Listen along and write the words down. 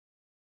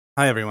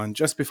Hi, everyone.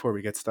 Just before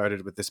we get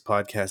started with this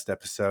podcast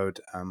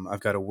episode, I've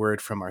got a word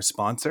from our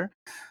sponsor,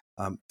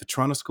 the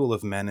Toronto School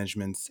of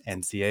Management's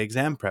NCA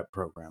exam prep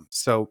program.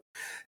 So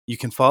you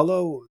can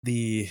follow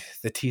the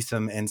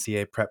TSOM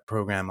NCA prep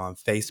program on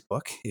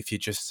Facebook if you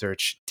just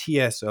search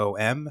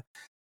TSOM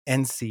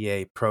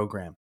NCA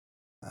program.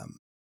 Um,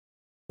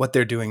 what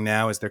they're doing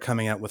now is they're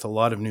coming out with a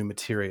lot of new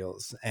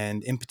materials,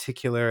 and in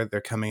particular, they're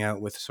coming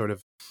out with sort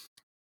of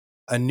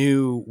a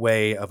new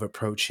way of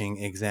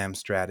approaching exam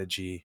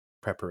strategy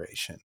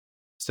preparation.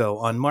 So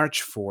on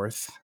March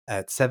 4th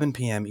at 7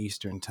 p.m.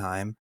 Eastern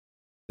Time,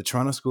 the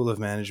Toronto School of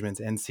Management's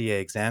NCA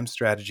exam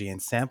strategy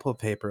and sample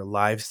paper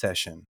live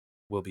session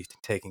will be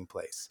taking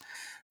place.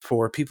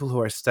 For people who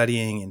are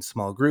studying in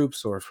small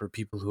groups, or for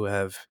people who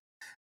have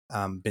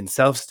been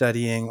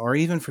self-studying, or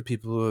even for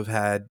people who have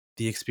had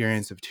the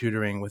experience of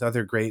tutoring with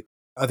other great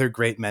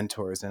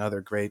mentors and other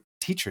great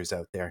teachers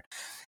out there.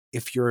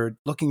 If you're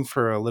looking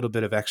for a little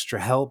bit of extra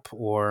help,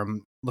 or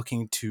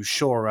looking to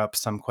shore up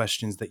some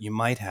questions that you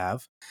might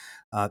have,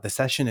 the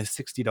session is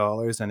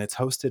 $60 and it's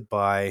hosted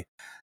by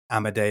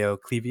Amadeo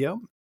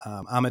Clivio.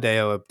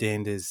 Amadeo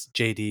obtained his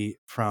JD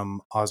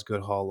from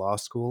Osgoode Hall Law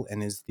School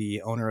and is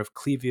the owner of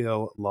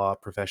Clivio Law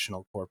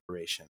Professional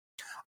Corporation.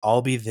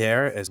 I'll be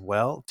there as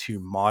well to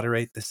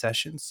moderate the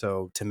session,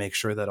 so to make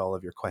sure that all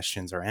of your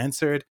questions are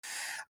answered.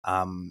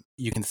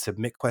 You can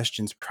submit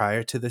questions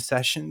prior to the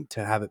session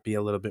to have it be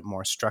a little bit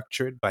more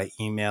structured by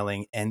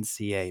emailing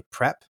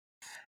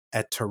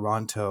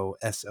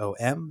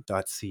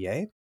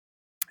ncaprep@torontosom.ca.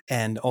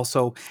 And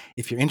also,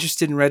 if you're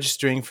interested in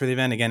registering for the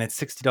event, again, it's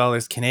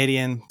 $60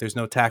 Canadian. There's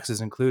no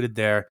taxes included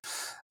there.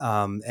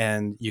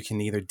 And you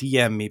can either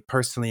DM me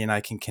personally and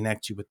I can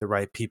connect you with the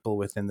right people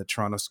within the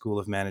Toronto School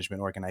of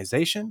Management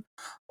organization,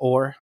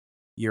 or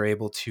you're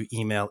able to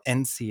email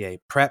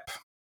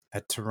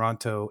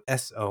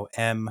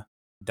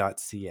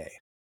ncaprep@torontosom.ca.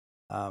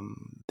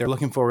 They're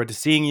looking forward to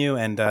seeing you,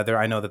 and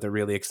I know that they're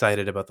really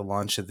excited about the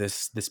launch of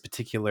this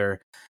particular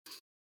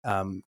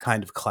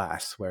kind of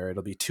class, where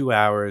it'll be 2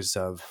 hours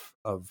of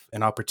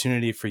an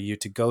opportunity for you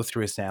to go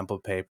through a sample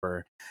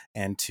paper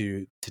and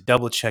to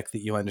double check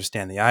that you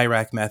understand the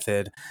IRAC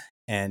method,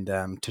 and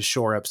to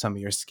shore up some of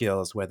your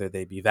skills, whether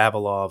they be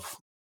Vavilov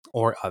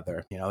or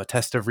other, a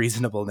test of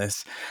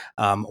reasonableness,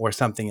 or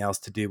something else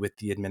to do with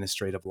the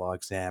administrative law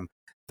exam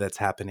that's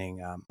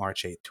happening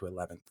March 8th to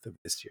 11th of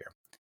this year.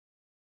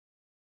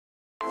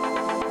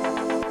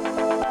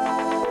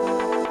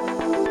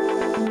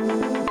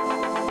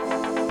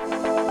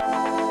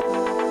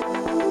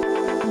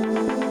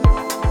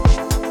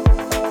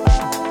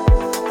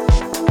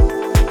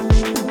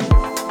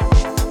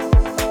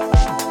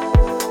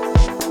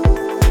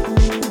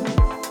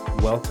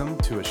 Welcome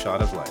to A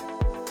Shot of Light,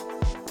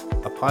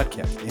 a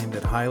podcast aimed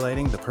at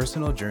highlighting the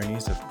personal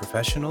journeys of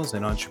professionals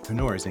and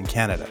entrepreneurs in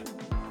Canada,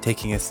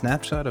 taking a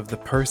snapshot of the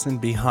person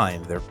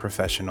behind their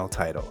professional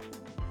title.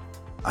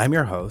 I'm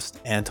your host,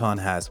 Anton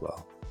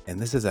Haswell, and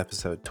this is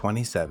episode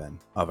 27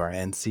 of our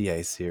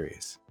NCA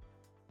series.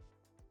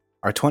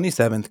 Our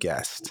 27th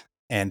guest,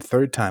 and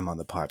third time on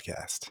the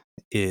podcast,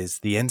 is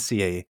the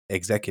NCA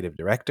Executive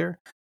Director,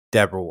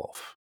 Deborah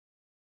Wolfe.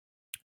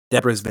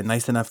 Deborah's been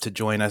nice enough to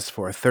join us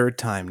for a third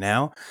time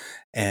now,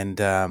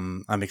 and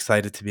I'm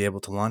excited to be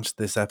able to launch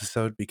this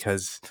episode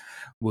because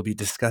we'll be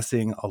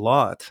discussing a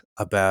lot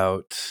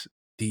about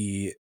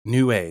the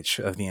new age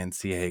of the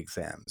NCA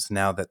exams,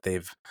 now that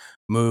they've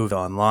moved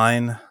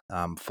online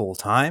full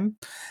time,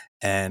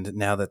 and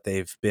now that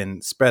they've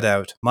been spread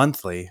out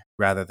monthly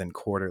rather than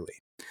quarterly.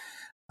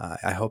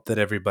 I hope that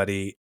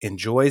everybody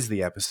enjoys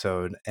the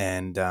episode,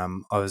 and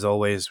as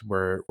always,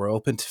 we're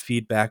open to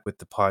feedback with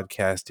the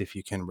podcast. If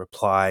you can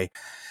reply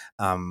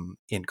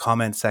in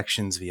comment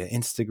sections via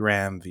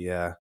Instagram,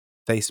 via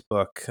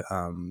Facebook,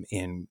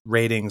 in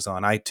ratings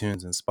on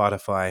iTunes and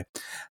Spotify,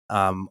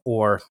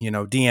 or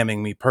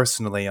DMing me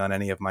personally on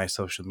any of my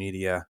social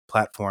media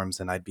platforms,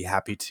 and I'd be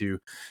happy to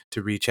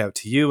reach out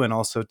to you, and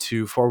also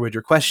to forward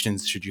your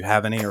questions should you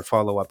have any, or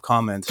follow up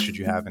comments should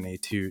you have any,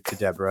 to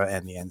Deborah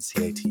and the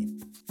NCA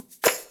team.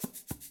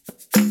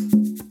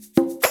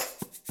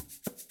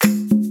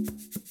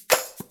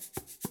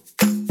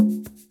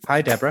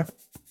 Hi, Deborah.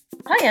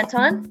 Hi,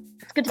 Anton.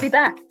 It's good to be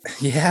back.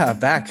 Yeah,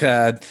 back.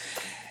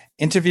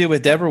 Interview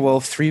with Deborah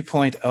Wolfe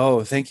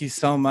 3.0. Thank you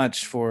so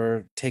much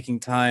for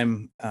taking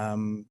time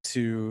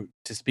to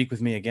speak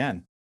with me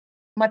again.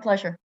 My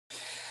pleasure.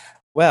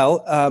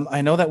 Well,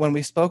 I know that when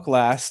we spoke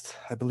last,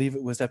 I believe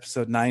it was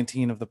episode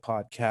 19 of the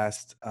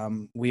podcast,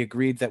 we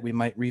agreed that we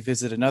might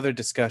revisit another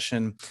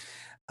discussion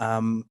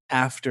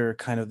after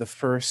kind of the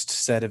first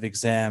set of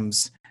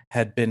exams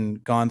had been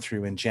gone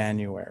through in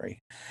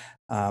January.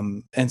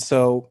 And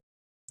so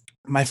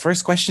my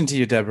first question to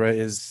you, Deborah,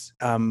 is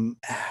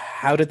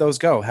how did those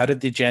go? How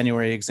did the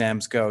January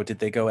exams go? Did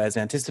they go as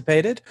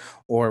anticipated,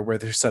 or were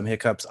there some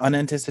hiccups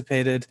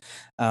unanticipated?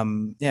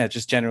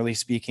 Just generally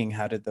speaking,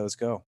 how did those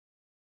go?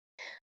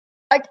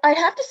 I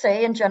have to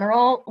say, in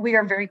general, we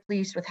are very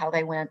pleased with how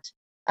they went.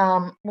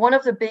 One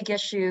of the big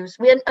issues,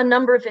 we had a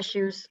number of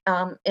issues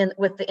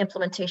with the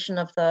implementation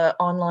of the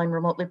online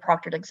remotely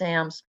proctored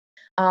exams.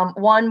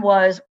 One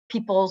was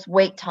people's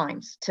wait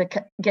times to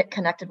get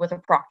connected with a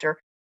proctor,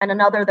 and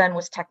another then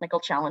was technical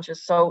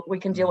challenges. So we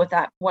can deal with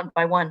that one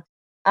by one.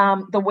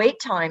 The wait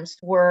times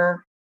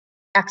were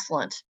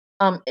excellent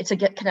to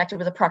get connected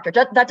with a proctor.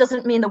 That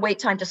doesn't mean the wait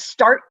time to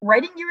start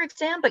writing your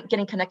exam, but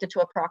getting connected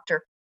to a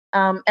proctor.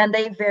 And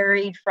they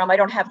varied from, I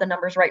don't have the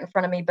numbers right in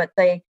front of me, but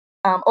they,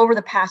 over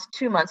the past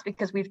 2 months,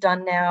 because we've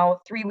done now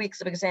 3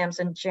 weeks of exams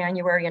in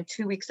January and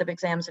 2 weeks of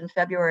exams in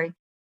February.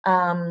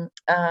 So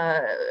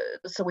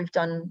we've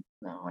done,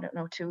 I don't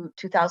know,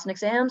 2,000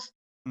 exams.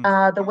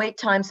 The wait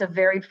times have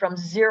varied from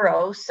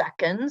 0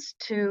 seconds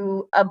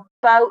to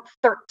about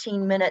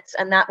 13 minutes,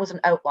 and that was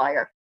an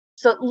outlier.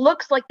 So it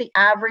looks like the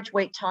average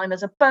wait time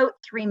is about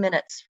 3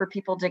 minutes for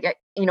people to get,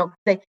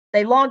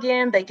 they log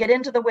in, they get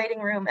into the waiting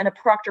room, and a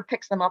proctor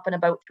picks them up in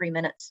about 3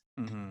 minutes,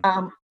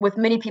 with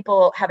many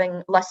people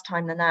having less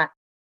time than that.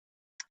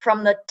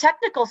 From the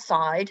technical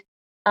side,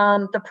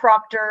 the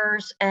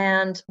proctors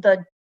and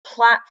the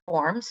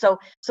platform. So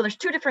there's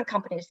 2 different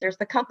companies. There's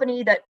the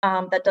company that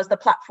does the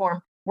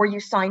platform where you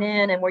sign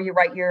in and where you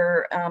write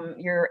your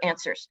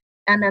answers,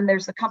 and then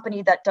there's the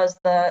company that does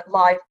the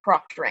live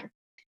proctoring.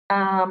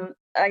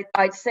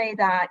 I'd say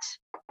that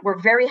we're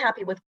very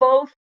happy with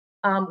both.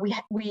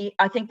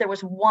 I think there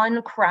was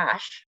 1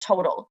 crash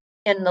total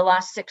in the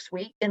last 6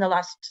 weeks,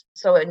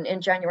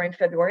 in January and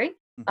February,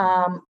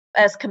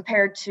 as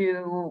compared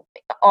to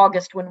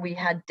August when we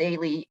had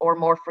daily or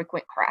more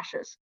frequent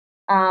crashes.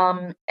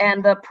 And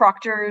the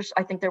proctors,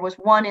 I think there was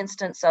 1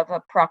 instance of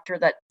a proctor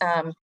that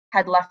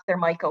had left their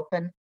mic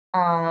open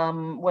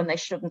when they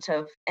shouldn't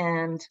have.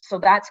 And so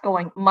that's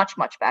going much,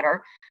 much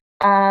better.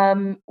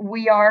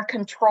 We are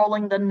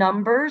controlling the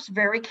numbers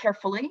very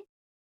carefully.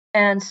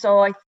 And so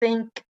I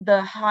think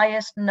the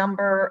highest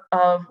number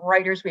of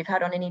writers we've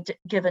had on any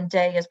given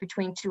day is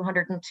between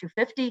 200 and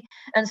 250.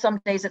 And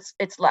some days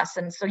it's less.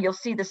 And so you'll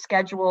see the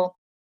schedule,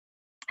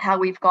 how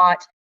we've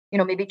got,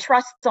 maybe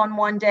trusts on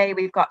one day,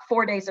 we've got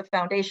 4 days of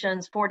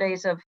foundations, 4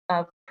 days of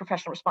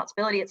professional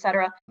responsibility, et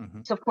cetera.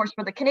 So of course,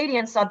 for the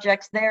Canadian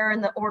subjects, they're in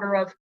the order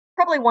of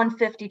probably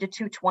 150 to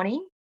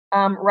 220.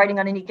 Writing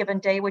on any given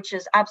day, which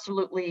is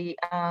absolutely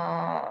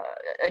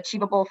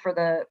achievable for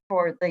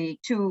the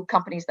 2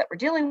 companies that we're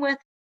dealing with.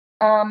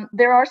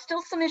 There are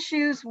still some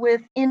issues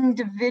with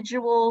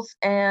individuals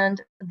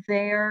and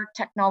their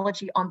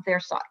technology on their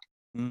side.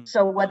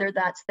 So whether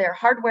that's their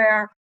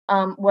hardware,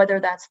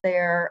 whether that's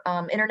their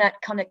internet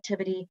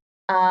connectivity,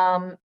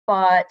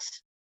 but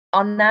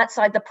on that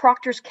side, the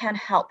proctors can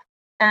help.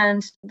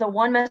 And the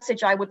one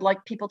message I would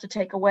like people to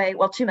take away,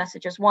 well, 2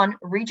 messages. 1,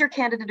 read your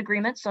candidate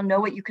agreement, so know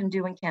what you can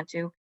do and can't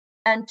do.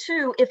 And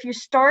 2, if you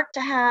start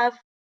to have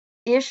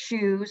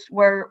issues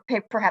where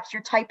perhaps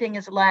your typing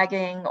is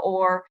lagging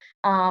or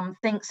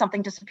think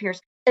something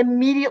disappears,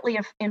 immediately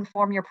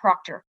inform your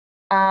proctor.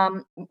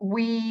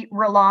 We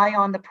rely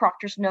on the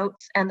proctor's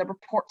notes and the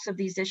reports of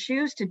these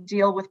issues to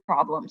deal with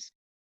problems.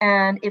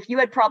 And if you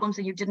had problems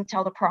and you didn't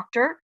tell the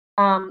proctor,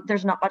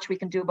 there's not much we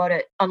can do about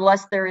it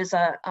unless there is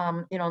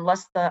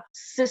unless the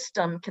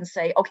system can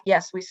say, okay,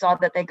 yes, we saw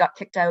that they got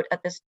kicked out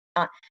at this,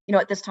 at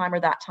this time or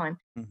that time.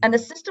 And the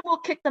system will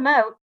kick them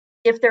out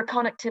if their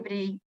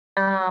connectivity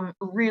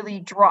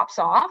really drops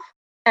off.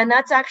 And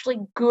that's actually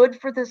good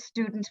for the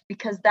student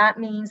because that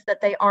means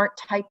that they aren't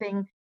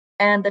typing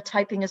and the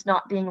typing is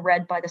not being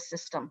read by the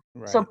system.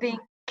 Right. So being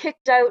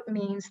kicked out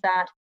means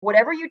that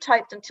whatever you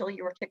typed until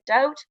you were kicked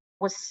out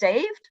was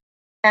saved,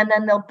 and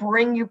then they'll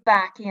bring you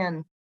back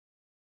in.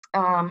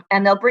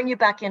 And they'll bring you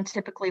back in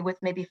typically with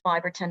maybe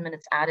 5 or 10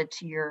 minutes added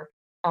to your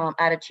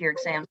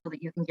exam so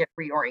that you can get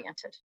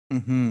reoriented.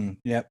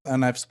 Yep.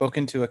 And I've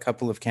spoken to a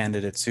couple of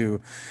candidates who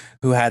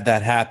had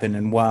that happen.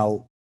 And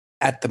while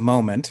at the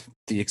moment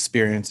the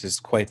experience is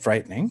quite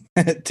frightening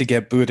to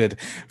get booted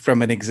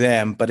from an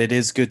exam, but it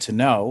is good to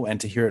know and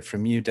to hear it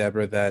from you,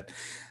 Deborah, that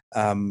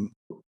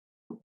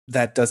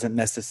that doesn't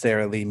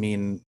necessarily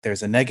mean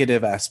there's a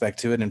negative aspect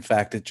to it. In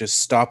fact, it just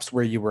stops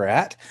where you were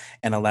at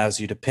and allows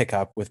you to pick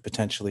up with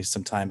potentially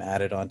some time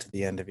added on to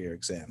the end of your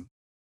exam.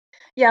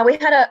 Yeah, we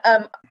had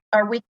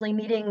our weekly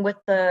meeting with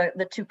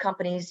the 2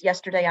 companies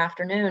yesterday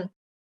afternoon,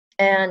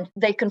 and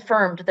they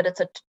confirmed that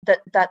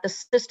that the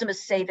system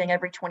is saving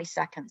every 20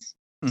 seconds.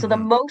 So the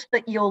most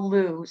that you'll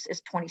lose is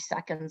 20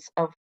 seconds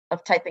of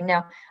typing.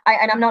 Now,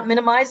 I'm not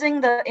minimizing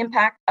the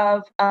impact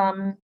of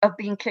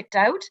being kicked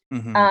out,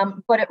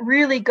 but it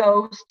really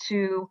goes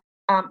to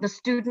the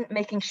student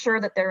making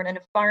sure that they're in an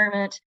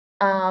environment.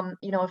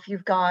 If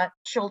you've got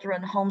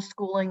children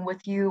homeschooling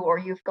with you, or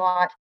you've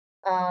got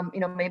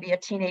maybe a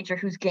teenager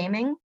who's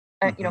gaming,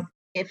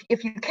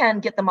 if you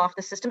can get them off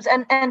the systems,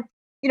 and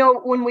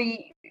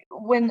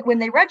when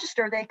they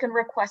register, they can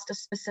request a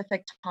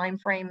specific time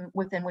frame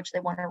within which they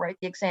want to write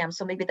the exam.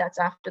 So maybe that's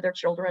after their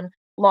children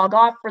log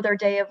off for their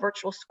day of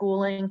virtual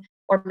schooling,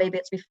 or maybe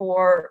it's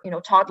before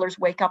toddlers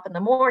wake up in the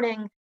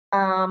morning.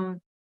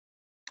 And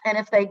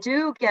if they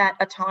do get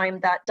a time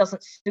that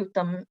doesn't suit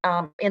them,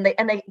 and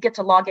they get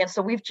to log in.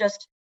 So we've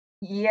just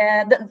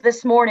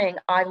this morning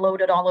I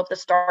loaded all of the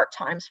start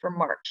times for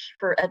March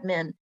for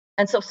admin.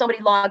 And so if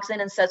somebody logs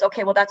in and says,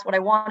 okay, well, that's what I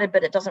wanted,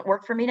 but it doesn't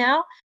work for me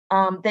now,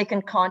 they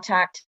can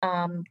contact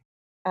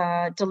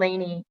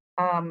Delaney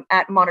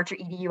at Monitor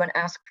EDU and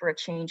ask for a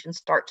change in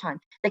start time.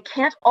 They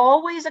can't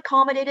always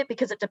accommodate it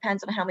because it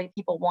depends on how many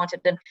people want it.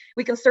 And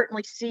we can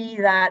certainly see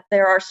that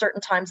there are certain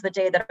times of the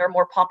day that are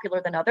more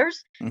popular than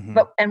others,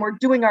 and we're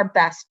doing our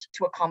best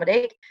to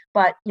accommodate.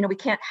 But, we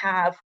can't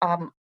have,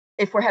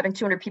 if we're having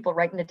 200 people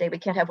writing a day, we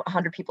can't have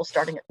 100 people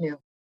starting at noon,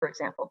 for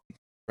example.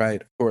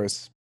 Right, of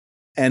course.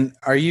 And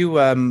are you,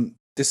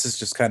 this is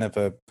just kind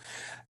of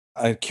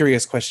a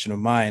curious question of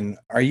mine.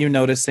 Are you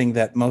noticing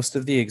that most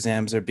of the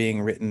exams are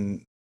being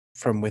written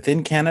from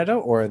within Canada,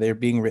 or are they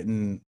being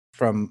written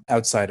from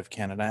outside of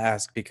Canada? I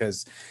ask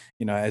because,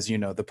 as you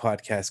know, the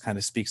podcast kind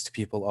of speaks to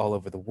people all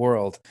over the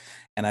world.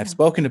 And I've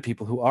spoken to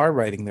people who are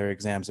writing their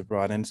exams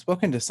abroad, and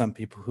spoken to some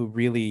people who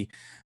really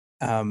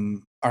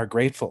are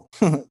grateful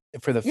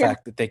for the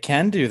fact that they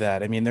can do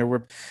that. I mean, there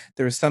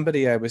was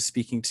somebody I was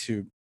speaking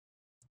to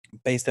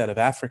based out of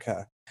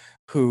Africa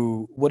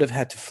who would have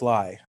had to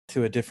fly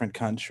to a different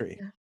country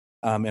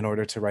in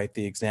order to write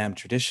the exam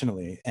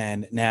traditionally,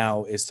 and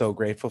now is so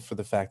grateful for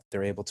the fact that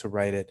they're able to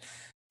write it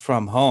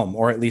from home,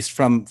 or at least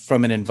from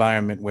an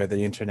environment where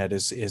the internet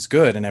is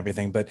good and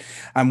everything. But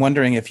I'm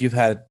wondering if do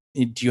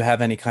you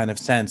have any kind of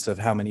sense of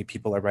how many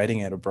people are writing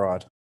it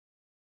abroad?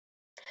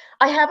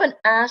 I haven't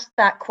asked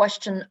that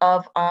question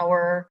of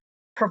our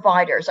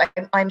providers.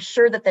 I'm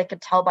sure that they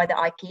could tell by the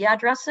IP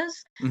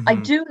addresses. I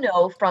do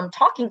know from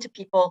talking to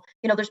people,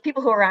 there's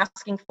people who are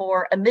asking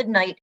for a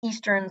midnight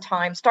Eastern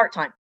time start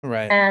time.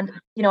 Right. And,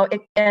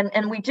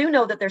 and we do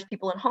know that there's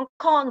people in Hong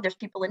Kong, there's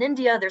people in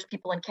India, there's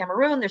people in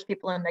Cameroon, there's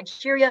people in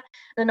Nigeria.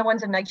 And the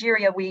ones in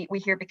Nigeria, we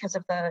hear because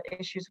of the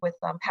issues with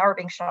power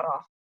being shut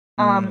off.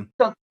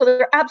 So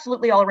they're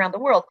absolutely all around the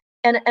world.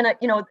 And I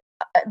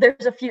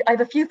have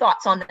a few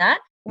thoughts on that.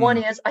 One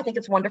is, I think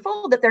it's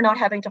wonderful that they're not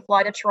having to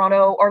fly to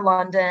Toronto or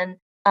London,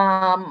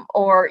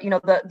 or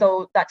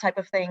that type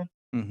of thing.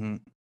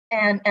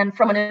 And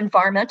from an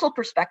environmental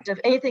perspective,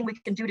 anything we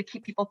can do to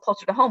keep people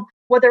closer to home,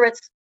 whether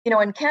it's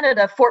in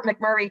Canada, Fort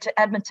McMurray to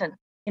Edmonton,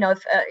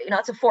 if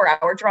it's a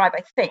 4-hour drive,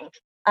 I think.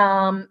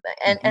 And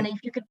if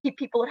you could keep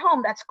people at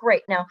home, that's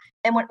great. Now,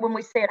 and when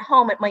we say at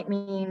home, it might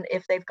mean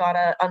if they've got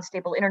an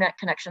unstable internet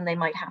connection, they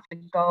might have to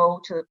go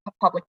to a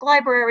public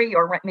library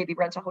or maybe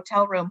rent a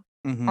hotel room.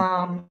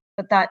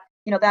 But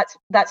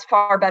that's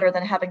far better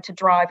than having to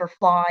drive or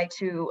fly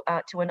to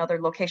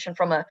another location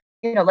from a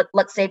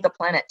let's save the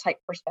planet type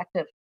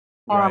perspective.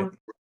 Right.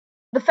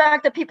 The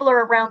fact that people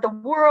are around the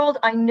world,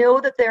 I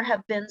know that there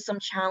have been some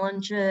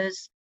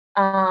challenges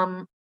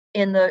in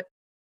the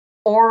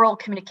oral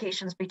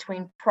communications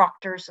between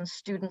proctors and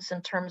students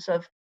in terms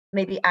of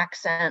maybe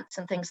accents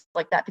and things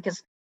like that,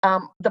 because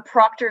the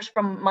proctors,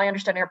 from my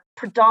understanding, are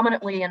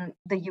predominantly in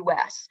the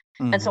US.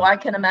 And so I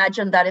can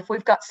imagine that if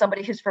we've got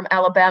somebody who's from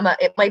Alabama,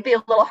 it might be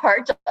a little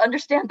hard to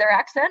understand their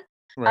accent.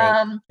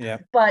 Right.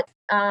 But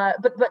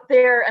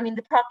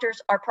the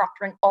proctors are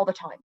proctoring all the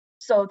time.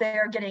 So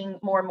they're getting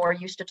more and more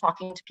used to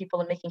talking to people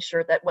and making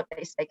sure that what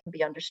they say can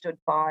be understood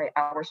by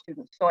our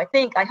students. So I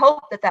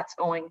hope that that's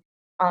going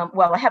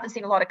well. I haven't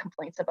seen a lot of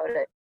complaints about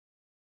it.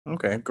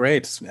 Okay,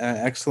 great.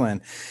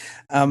 Excellent.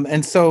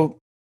 And so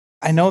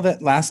I know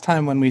that last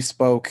time when we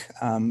spoke,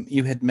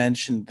 you had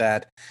mentioned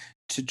that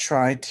to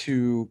try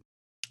to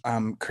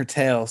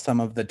curtail some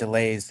of the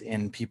delays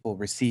in people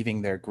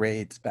receiving their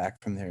grades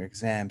back from their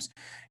exams,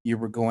 you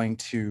were going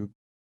to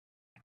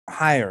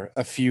hire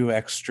a few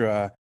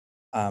extra,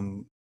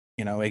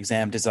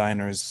 exam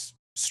designers,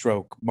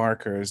 stroke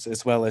markers,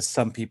 as well as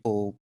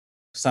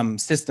some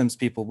systems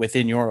people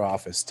within your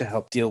office to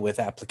help deal with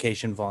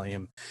application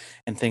volume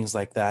and things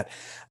like that.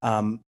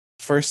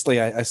 Firstly,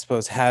 I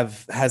suppose,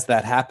 has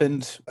that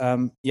happened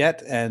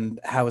yet, and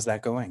how is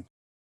that going?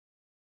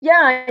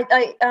 Yeah,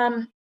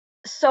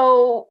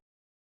 so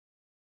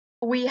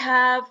we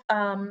have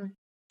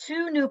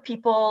 2 new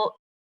people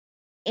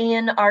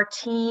in our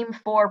team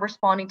for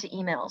responding to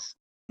emails.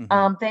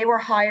 They were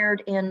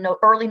hired in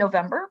early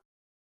November,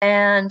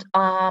 and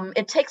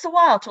it takes a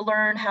while to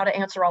learn how to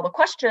answer all the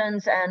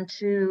questions and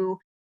to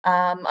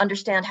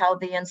understand how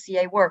the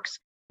NCA works.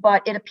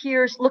 But it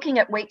appears, looking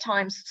at wait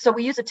times, so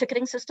we use a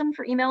ticketing system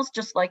for emails,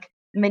 just like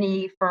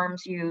many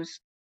firms use.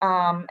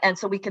 And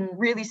so we can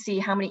really see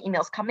how many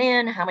emails come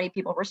in, how many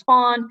people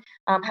respond,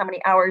 how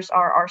many hours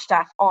are our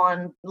staff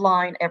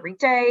online every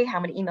day, how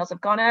many emails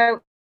have gone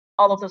out,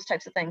 all of those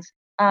types of things.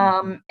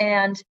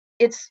 And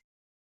it's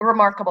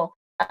remarkable.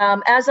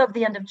 As of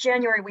the end of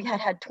January, we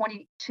had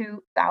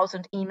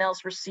 22,000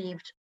 emails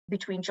received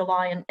between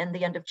July and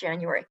the end of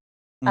January.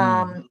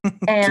 And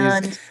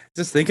Jeez,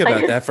 just think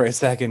about that for a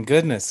second.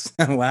 Goodness.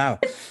 Wow.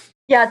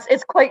 Yeah,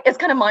 it's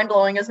kind of mind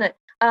blowing, isn't it?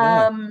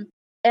 Yeah.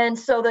 And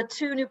so the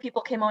 2 new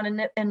people came on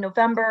in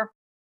November.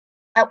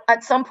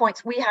 At some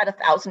points, we had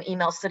 1,000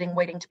 emails sitting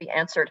waiting to be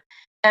answered,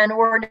 and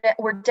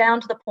we're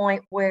down to the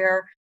point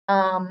where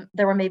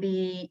there were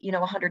maybe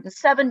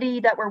 170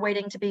 that were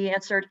waiting to be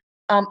answered.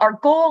 Our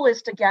goal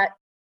is to get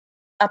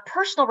a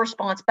personal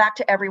response back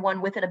to everyone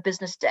within a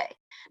business day.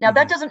 Now,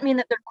 that doesn't mean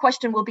that their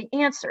question will be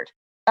answered,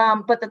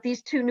 but that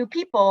these two new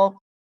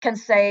people can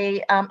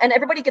say, and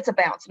everybody gets a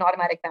bounce, an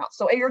automatic bounce.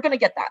 So you're going to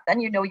get that. Then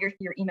you know your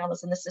email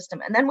is in the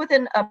system. And then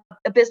within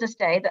a business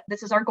day, that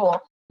this is our goal,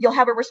 you'll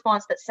have a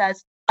response that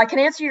says, I can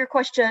answer your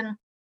question.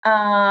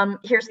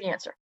 Here's the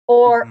answer.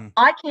 Or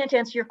I can't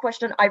answer your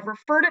question. I've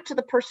referred it to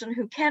the person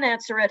who can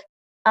answer it.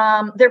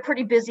 They're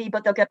pretty busy,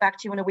 but they'll get back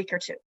to you in a week or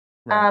two.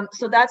 Right.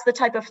 So that's the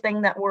type of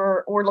thing that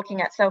we're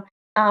looking at. So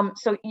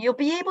you'll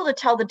be able to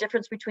tell the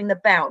difference between the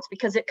bounce,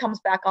 because it comes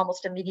back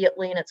almost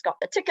immediately and it's got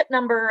the ticket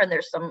number and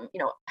there's some,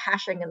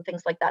 hashing and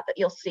things like that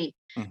you'll see.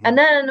 And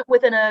then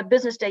within a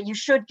business day, you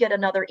should get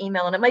another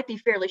email, and it might be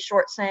fairly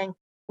short, saying,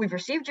 we've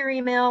received your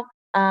email.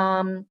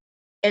 And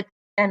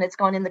it's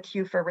gone in the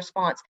queue for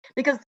response,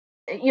 because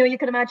you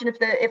can imagine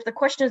if the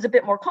question is a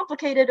bit more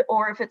complicated,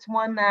 or if it's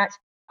one that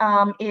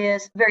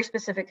is very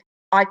specific.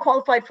 I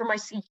qualified for my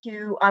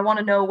CQ. I want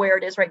to know where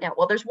it is right now.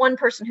 Well, there's one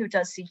person who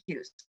does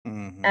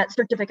CQs at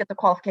certificate of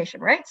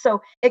qualification, right?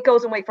 So it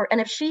goes and wait for,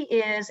 and if she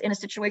is in a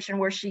situation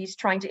where she's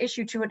trying to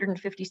issue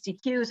 250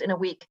 CQs in a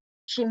week,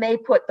 she may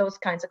put those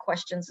kinds of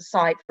questions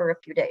aside for a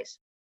few days.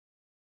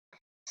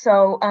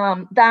 So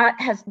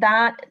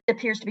that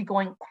appears to be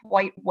going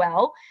quite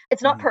well.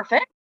 It's not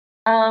perfect.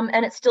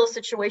 And it's still a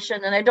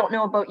situation, and I don't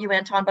know about you,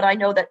 Anton, but I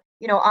know that,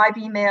 I've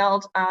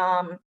emailed,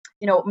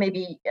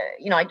 maybe,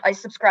 I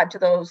subscribe to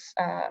those,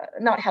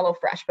 not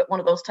HelloFresh, but one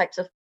of those types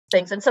of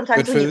things. And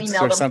sometimes Good when Foods you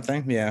email or them,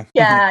 something, yeah.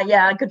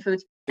 Yeah, Good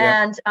Foods.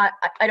 Yeah. And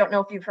I don't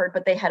know if you've heard,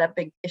 but they had a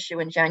big issue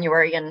in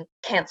January and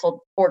canceled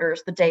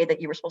orders the day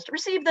that you were supposed to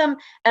receive them.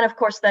 And of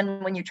course,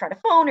 then when you try to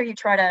phone or you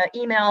try to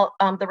email,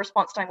 the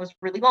response time was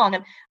really long.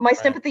 And my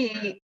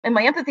sympathy and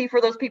my empathy for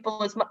those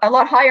people is a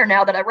lot higher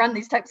now that I run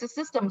these types of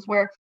systems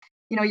where,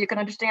 you can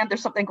understand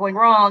there's something going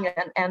wrong,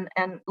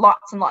 and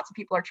lots and lots of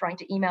people are trying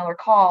to email or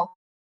call.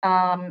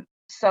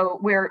 So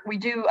we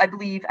do, I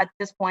believe at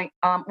this point,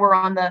 we're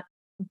on,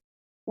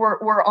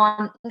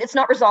 it's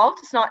not resolved.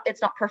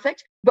 It's not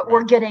perfect, but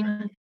we're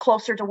getting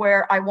closer to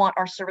where I want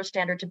our service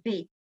standard to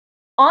be.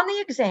 On the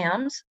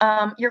exams,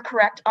 you're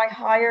correct. I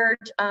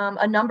hired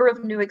a number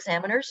of new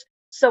examiners.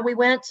 So we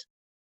went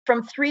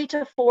from 3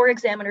 to 4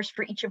 examiners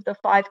for each of the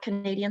 5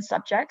 Canadian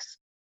subjects.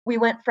 We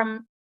went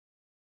from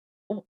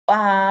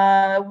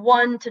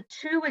 1 to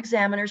 2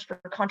 examiners for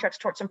contracts,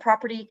 torts, and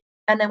property.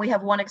 And then we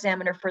have 1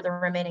 examiner for the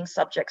remaining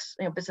subjects,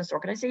 business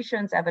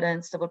organizations,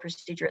 evidence, civil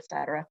procedure,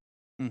 etc.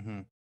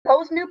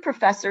 Those new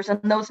professors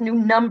and those new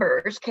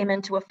numbers came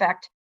into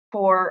effect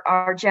for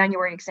our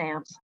January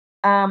exams.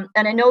 And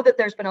I know that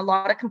there's been a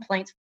lot of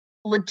complaints,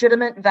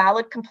 legitimate,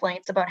 valid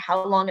complaints about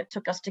how long it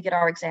took us to get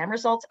our exam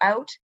results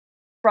out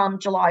from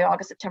July,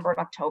 August, September, and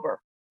October.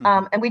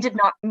 And we did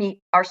not meet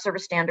our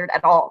service standard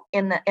at all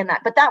in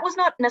that. But that was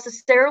not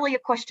necessarily a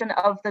question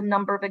of the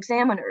number of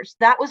examiners.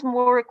 That was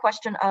more a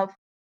question of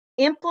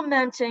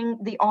implementing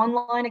the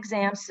online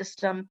exam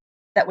system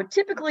that would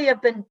typically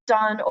have been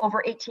done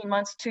over 18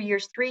 months, 2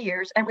 years, 3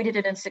 years, and we did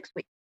it in 6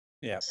 weeks.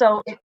 Yeah.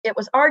 So it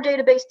was our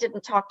database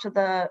didn't talk to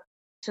the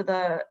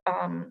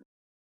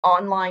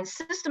online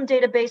system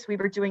database. We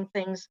were doing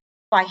things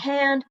by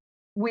hand.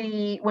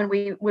 When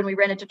we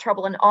ran into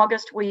trouble in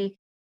August, we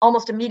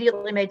almost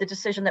immediately made the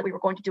decision that we were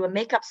going to do a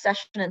makeup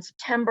session in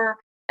September.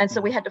 And so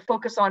we had to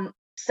focus on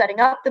setting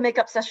up the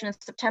makeup session in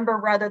September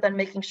rather than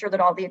making sure that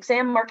all the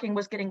exam marking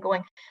was getting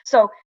going.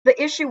 So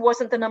the issue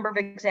wasn't the number of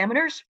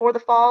examiners for the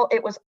fall,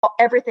 it was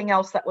everything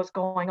else that was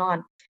going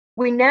on.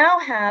 We now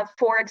have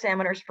 4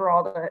 examiners for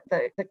all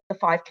the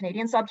 5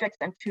 Canadian subjects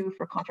and 2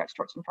 for contracts,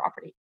 torts, and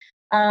property.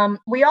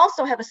 We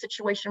also have a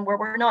situation where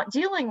we're not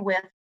dealing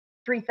with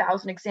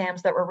 3,000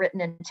 exams that were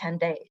written in 10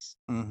 days.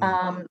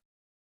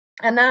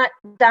 And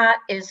that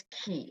is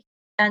key.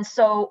 And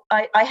so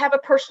I have a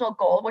personal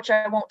goal, which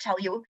I won't tell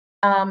you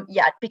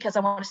yet, because I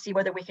want to see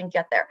whether we can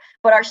get there.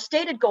 But our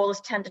stated goal is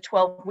 10 to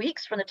 12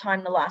 weeks from the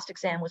time the last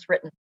exam was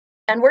written.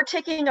 And we're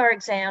taking our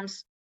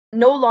exams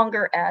no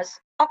longer as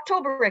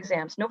October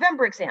exams,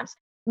 November exams.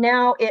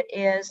 Now it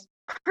is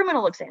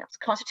criminal exams,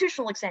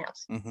 constitutional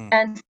exams.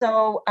 And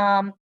so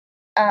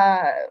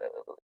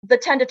the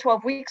 10 to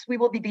 12 weeks, we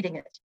will be beating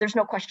it. There's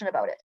no question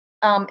about it.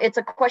 It's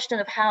a question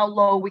of how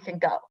low we can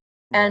go.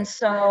 And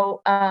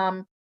so,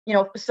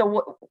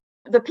 so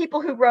the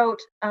people who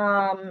wrote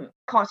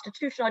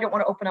constitutional, I don't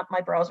want to open up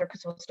my browser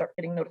because we'll start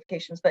getting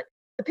notifications, but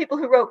the people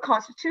who wrote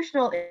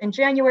constitutional in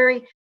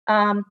January,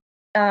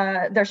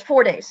 there's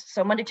 4 days.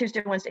 So Monday,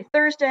 Tuesday, Wednesday,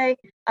 Thursday.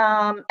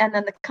 And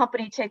then the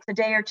company takes a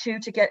day or two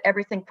to get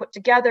everything put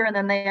together. And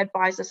then they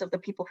advise us of the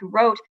people who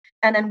wrote.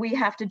 And then we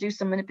have to do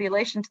some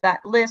manipulation to that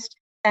list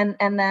and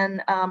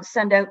then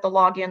send out the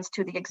logins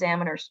to the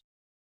examiners.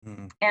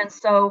 And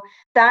so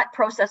that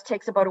process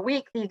takes about a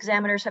week. The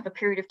examiners have a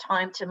period of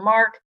time to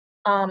mark.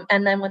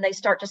 And then when they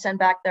start to send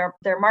back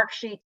their mark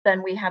sheet,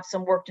 then we have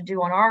some work to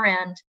do on our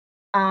end.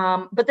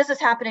 But this is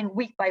happening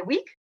week by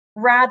week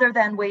rather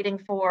than waiting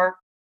for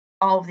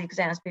all of the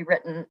exams to be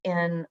written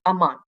in a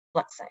month,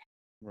 let's say.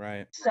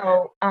 Right.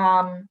 So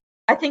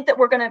I I think that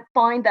we're going to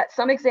find that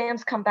some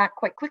exams come back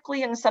quite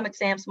quickly, and some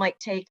exams might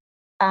take,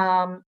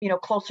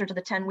 closer to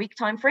the 10-week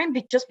time frame,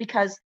 just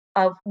because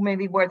of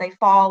maybe where they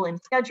fall in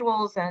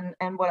schedules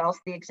and what else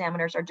the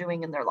examiners are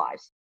doing in their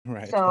lives.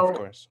 Right, of So,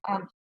 course.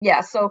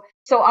 yeah, so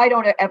I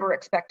don't ever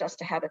expect us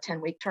to have a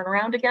 10-week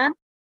turnaround again.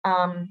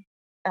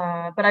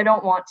 But I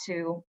don't want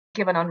to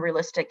give an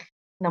unrealistic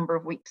number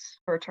of weeks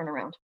for a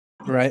turnaround.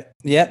 Right.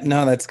 Yeah.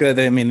 No, that's good.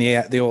 I mean,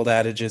 the old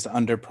adage is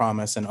under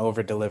promise and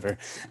over deliver.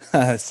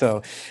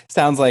 So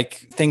sounds like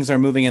things are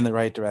moving in the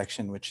right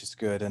direction, which is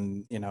good.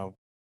 And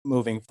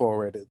moving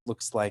forward, it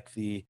looks like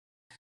the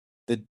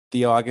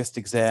August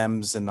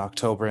exams and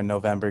October and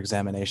November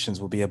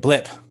examinations will be a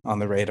blip on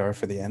the radar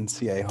for the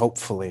NCA,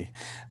 hopefully.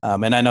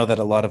 And I know that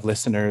a lot of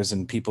listeners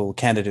and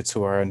candidates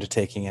who are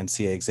undertaking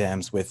NCA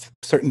exams with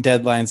certain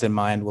deadlines in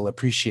mind will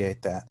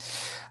appreciate that.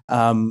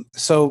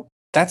 So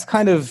that's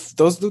kind of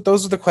those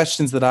are the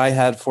questions that I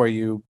had for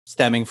you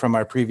stemming from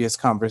our previous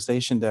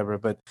conversation, Deborah.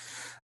 But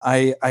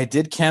I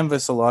did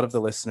canvass a lot of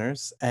the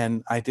listeners,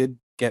 and I did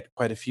get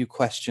quite a few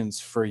questions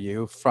for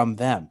you from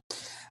them.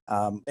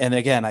 And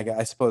again,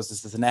 I suppose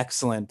this is an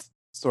excellent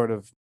sort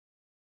of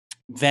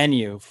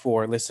venue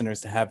for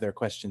listeners to have their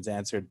questions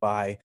answered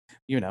by,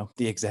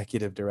 the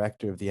executive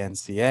director of the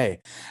NCA.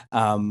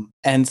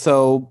 And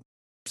so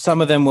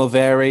some of them will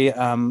vary.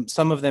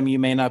 Some of them you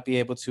may not be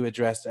able to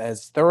address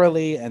as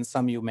thoroughly, and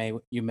some you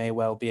may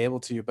well be able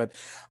to. But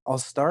I'll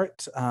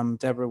start,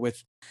 Deborah,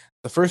 with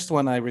the first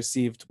one I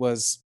received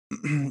was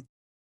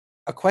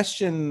a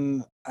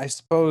question, I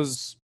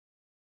suppose,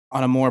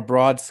 on a more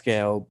broad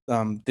scale.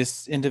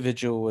 This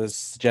individual was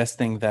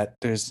suggesting that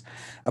there's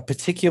a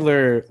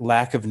particular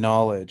lack of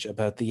knowledge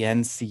about the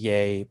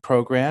NCA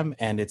program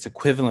and its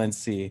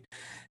equivalency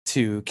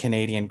to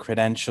Canadian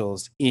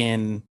credentials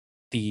in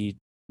the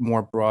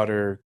more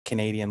broader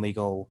Canadian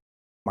legal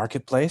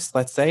marketplace,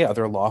 let's say,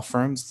 other law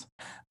firms.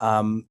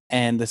 And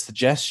the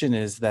suggestion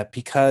is that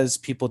because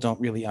people don't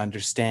really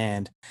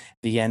understand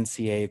the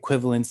NCA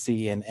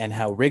equivalency and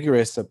how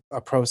rigorous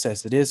a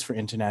process it is for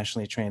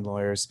internationally trained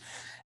lawyers,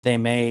 they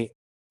may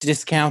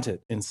discount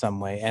it in some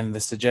way. And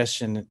the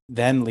suggestion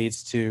then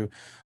leads to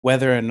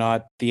whether or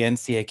not the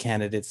NCA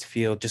candidates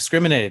feel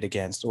discriminated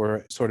against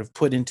or sort of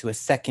put into a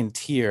second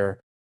tier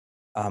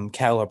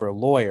caliber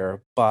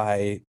lawyer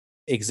by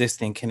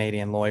existing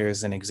Canadian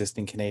lawyers and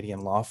existing Canadian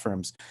law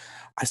firms.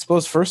 I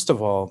suppose, first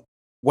of all,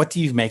 what do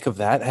you make of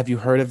that? Have you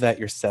heard of that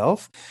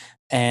yourself?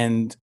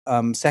 And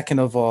second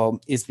of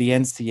all, is the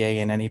NCA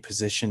in any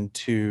position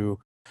to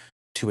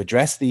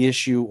address the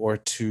issue or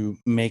to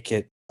make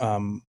it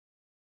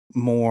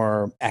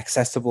more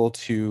accessible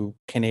to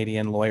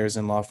Canadian lawyers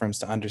and law firms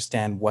to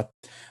understand what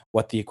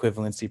the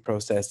equivalency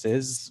process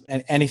is?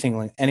 And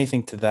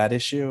anything to that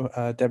issue,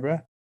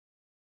 Deborah?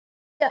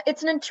 Yeah,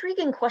 it's an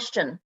intriguing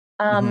question.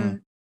 Mm-hmm.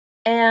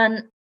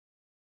 And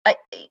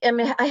I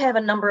mean, I have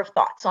a number of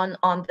thoughts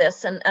on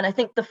this, and I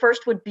think the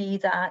first would be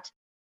that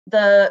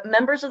the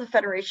members of the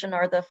Federation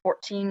are the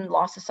 14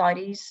 law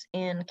societies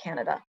in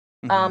Canada.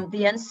 Mm-hmm.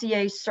 The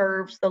NCA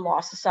serves the law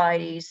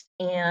societies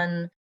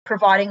in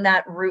providing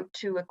that route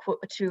to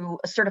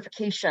a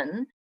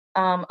certification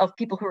of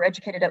people who are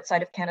educated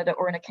outside of Canada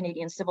or in a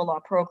Canadian civil law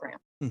program.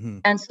 Mm-hmm.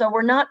 And so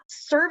we're not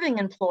serving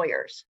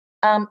employers,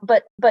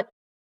 but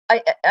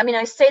I mean,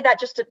 I say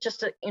that just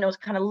to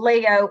kind of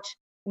lay out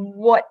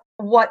what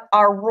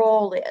our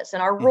role is,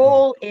 and our Mm-hmm.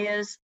 role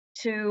is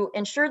to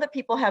ensure that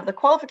people have the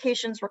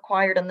qualifications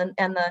required and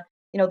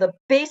the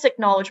basic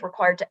knowledge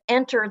required to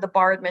enter the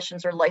bar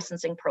admissions or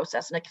licensing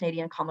process in a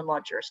Canadian common law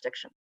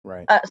jurisdiction.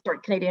 Right.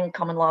 Canadian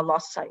common law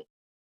society.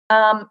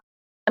 I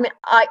mean,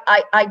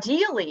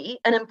 ideally,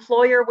 an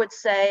employer would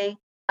say,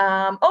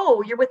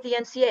 "Oh, you're with the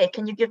NCA.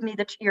 Can you give me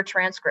your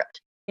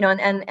transcript?"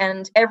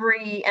 And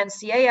every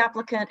NCA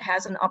applicant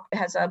has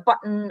a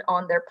button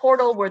on their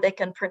portal where they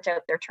can print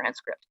out their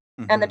transcript,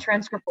 and the Mm-hmm.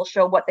 transcript will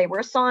show what they were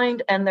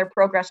assigned and their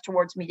progress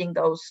towards meeting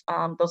those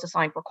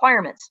assigned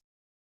requirements.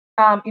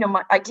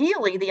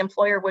 Ideally, the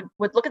employer would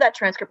look at that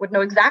transcript, would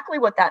know exactly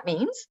what that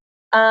means,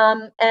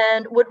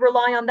 and would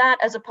rely on that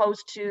as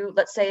opposed to,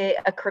 let's say,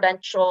 a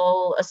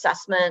credential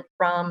assessment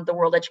from the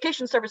World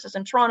Education Services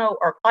in Toronto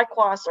or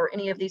IQOS or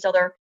any of these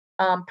other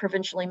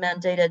provincially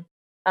mandated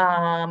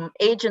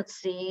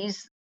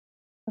agencies.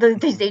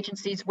 These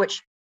agencies,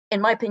 which,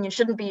 in my opinion,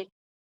 shouldn't be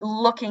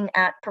looking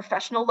at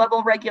professional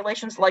level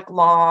regulations like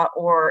law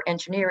or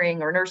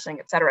engineering or nursing,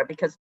 et cetera,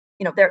 because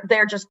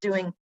they're just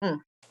doing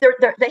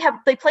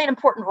they play an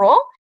important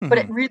role, but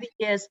it Mm-hmm. really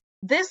is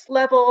this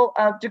level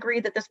of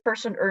degree that this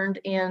person earned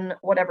in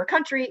whatever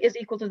country is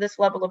equal to this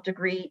level of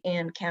degree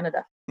in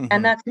Canada. And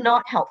Mm-hmm. that's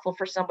not helpful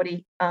for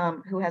somebody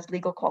who has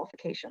legal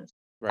qualifications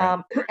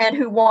Right. and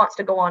who wants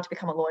to go on to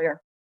become a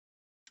lawyer.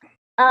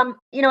 And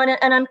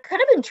I'm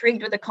kind of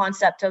intrigued with the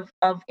concept of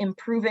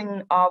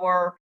improving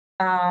our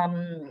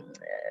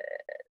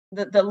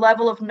the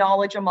level of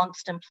knowledge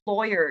amongst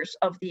employers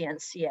of the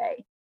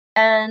NCA.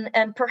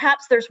 And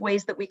perhaps there's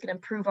ways that we can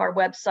improve our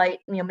website.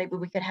 Maybe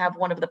we could have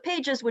one of the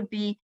pages would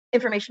be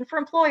information for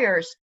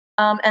employers,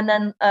 And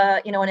then,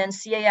 an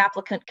NCA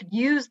applicant could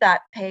use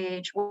that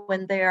page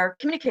when they're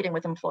communicating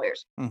with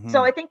employers.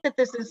 So I think that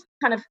this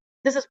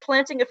is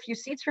planting a few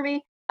seeds for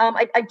me.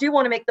 I do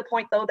want to make the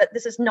point, though, that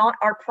this is not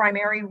our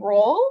primary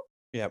role.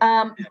 Yep.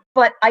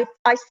 But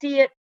I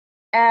see it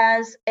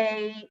as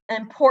an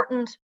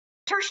important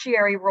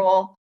tertiary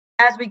role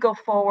as we go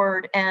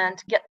forward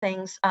and get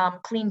things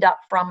cleaned up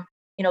from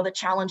the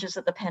challenges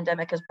that the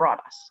pandemic has brought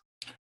us.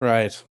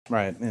 Right.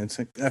 And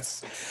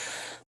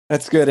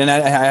that's good. And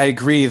I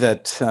agree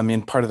that,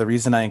 part of the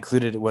reason I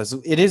included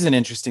it is an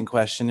interesting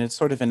question. It's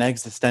sort of an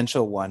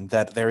existential one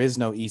that there is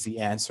no easy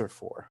answer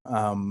for.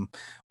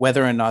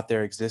 Whether or not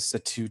there exists a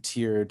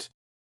two-tiered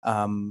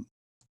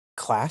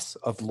class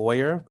of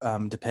lawyer,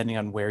 depending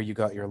on where you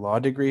got your law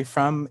degree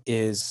from,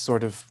 is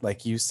sort of,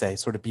 like you say,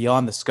 sort of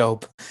beyond the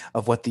scope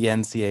of what the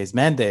NCA's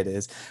mandate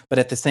is. But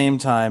at the same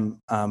time,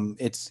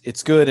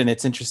 it's good and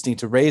it's interesting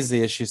to raise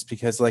the issues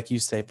because, like you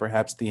say,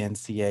 perhaps the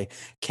NCA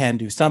can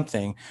do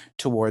something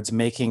towards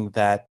making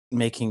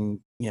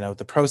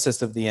the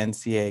process of the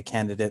NCA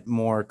candidate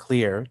more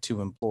clear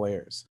to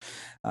employers.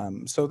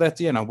 So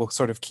that's, we'll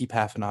sort of keep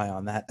half an eye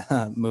on that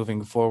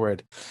moving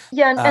forward.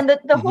 Yeah, and the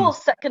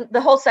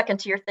mhm. whole second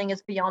tier thing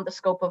is beyond the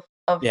scope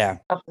of Yeah.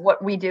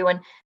 what we do.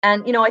 And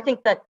I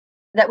think that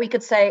we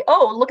could say,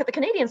 oh, look at the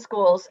Canadian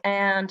schools,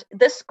 and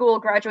this school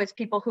graduates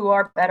people who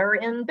are better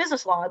in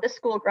business law. This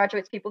school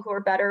graduates people who are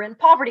better in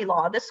poverty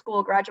law. This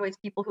school graduates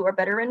people who are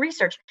better in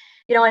research.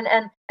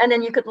 And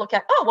then you could look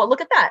at, oh, well,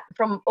 look at that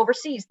from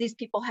overseas. These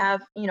people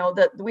have, we know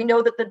that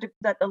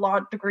the law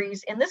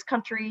degrees in this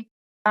country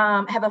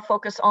have a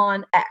focus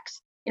on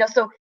X.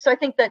 So I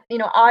think that,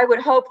 I would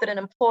hope that an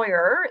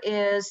employer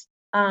is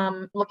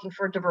looking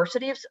for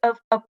diversity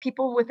of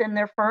people within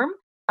their firm.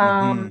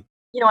 Mhm.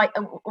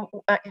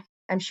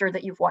 I'm sure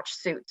that you've watched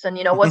Suits, and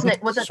wasn't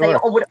it they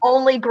Sure. would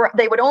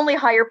only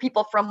hire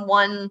people from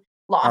one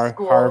law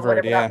school or Harvard,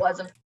 whatever that yeah. was,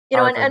 and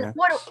Harvard, and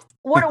yeah.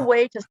 what a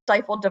way to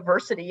stifle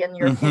diversity in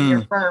your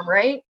Mhm. firm,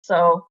 right?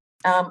 So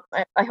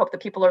I hope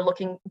that people are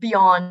looking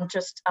beyond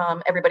just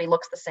everybody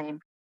looks the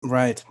same.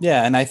 Right.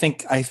 Yeah, and I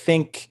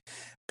think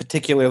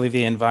particularly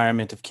the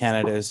environment of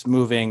Canada is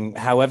moving,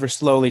 however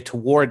slowly,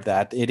 toward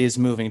that. It is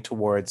moving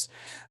towards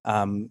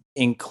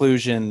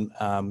inclusion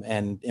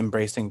and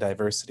embracing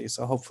diversity.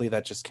 So hopefully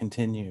that just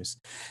continues.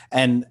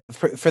 And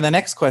for the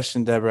next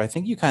question, Deborah, I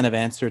think you kind of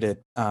answered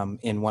it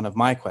in one of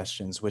my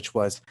questions, which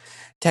was,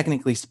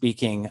 technically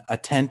speaking, a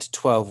 10 to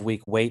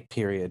 12-week wait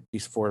period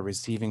before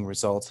receiving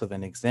results of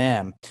an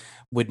exam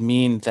would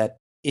mean that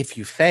if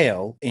you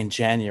fail in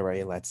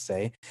January, let's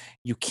say,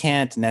 you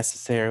can't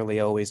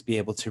necessarily always be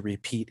able to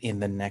repeat in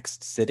the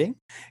next sitting,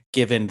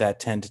 given that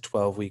 10 to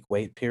 12-week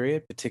wait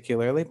period.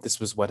 Particularly, this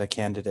was what a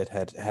candidate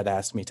had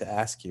asked me to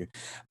ask you.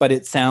 But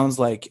it sounds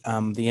like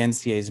the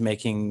NCA is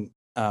making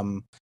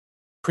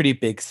pretty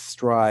big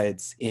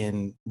strides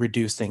in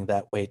reducing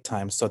that wait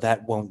time, so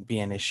that won't be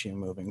an issue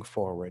moving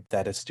forward,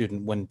 that a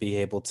student wouldn't be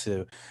able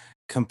to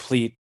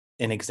complete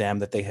an exam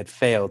that they had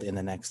failed in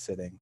the next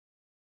sitting.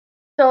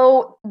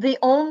 So the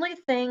only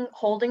thing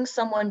holding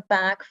someone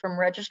back from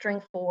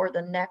registering for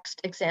the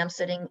next exam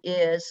sitting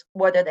is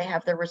whether they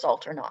have their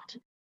result or not.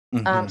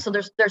 Hmm. So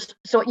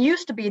it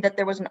used to be that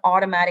there was an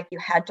automatic, you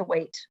had to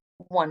wait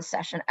one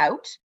session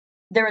out.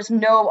 There is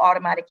no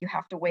automatic, you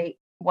have to wait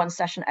one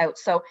session out.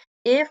 So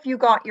if you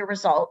got your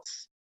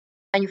results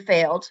and you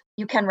failed,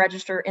 you can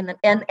register and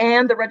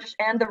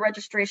the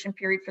registration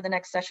period for the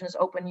next session is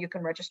open. You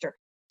can register.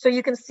 So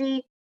you can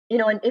see,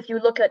 and if you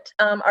look at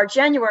our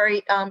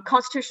January,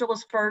 constitutional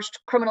was first,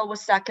 criminal was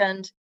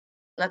second.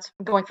 That's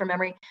going from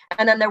memory.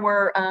 And then there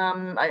were,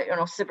 I don't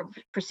know, civil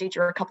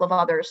procedure, a couple of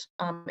others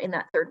in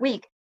that third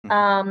week.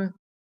 And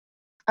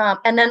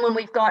then when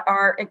we've got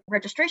our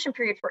registration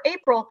period for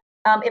April,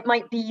 it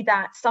might be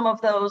that some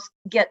of those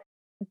get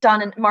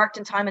done and marked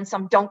in time and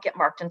some don't get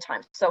marked in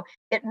time. So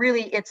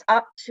it's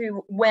up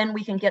to when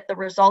we can get the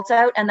results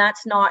out, and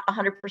that's not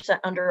 100%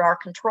 under our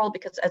control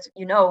because, as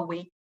you know,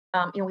 we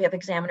have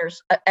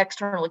examiners,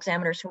 external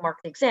examiners who mark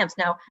the exams.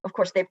 Now, of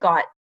course, they've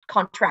got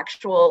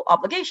contractual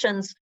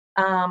obligations,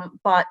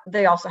 but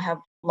they also have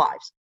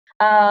lives.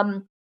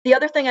 The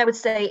other thing I would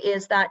say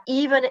is that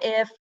even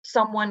if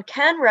someone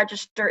can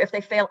register, if they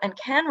fail and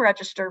can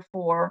register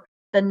for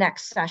the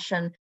next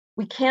session,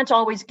 we can't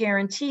always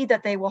guarantee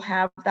that they will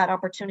have that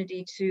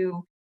opportunity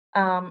to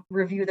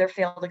review their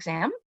failed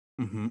exam.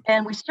 Hmm.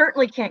 And we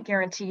certainly can't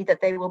guarantee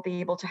that they will be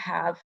able to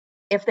have,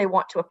 if they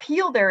want to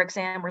appeal their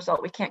exam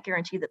result, we can't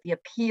guarantee that the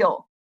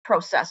appeal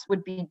process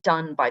would be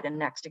done by the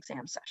next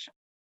exam session.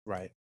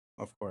 Right.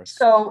 Of course.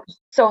 So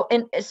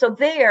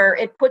there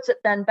it puts it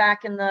then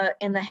back in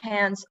the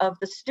hands of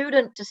the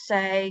student to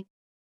say,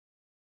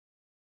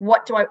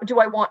 what do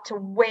I want to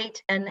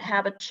wait and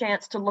have a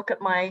chance to look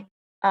at my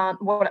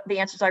what the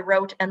answers I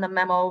wrote and the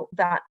memo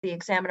that the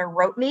examiner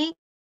wrote me?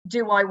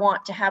 Do I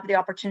want to have the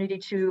opportunity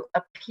to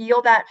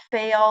appeal that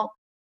fail?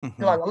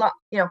 La Hmm. la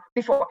la.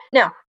 Before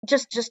now,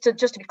 just to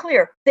be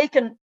clear, they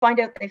can find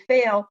out they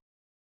fail,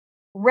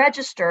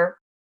 register,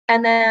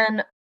 and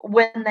then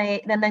when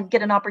they then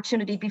get an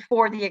opportunity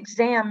before the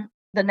exam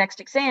the next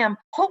exam,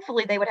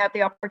 hopefully they would have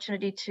the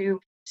opportunity to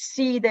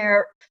see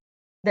their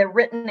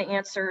written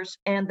answers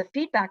and the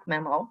feedback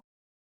memo.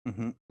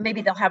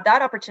 Maybe they'll have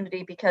that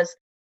opportunity, because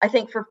I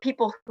think for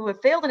people who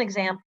have failed an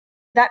exam,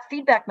 that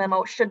feedback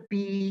memo should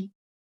be,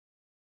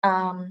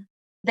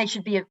 they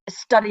should be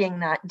studying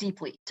that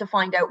deeply to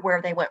find out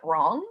where they went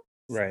wrong.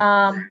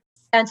 Right.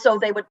 And so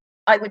they would,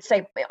 I would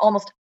say,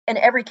 almost in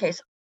every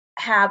case,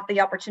 have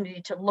the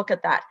opportunity to look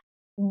at that.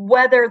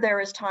 Whether there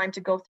is time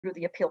to go through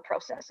the appeal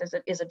process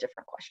is a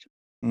different question.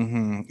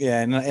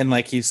 Yeah, and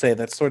like you say,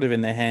 that's sort of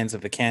in the hands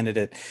of the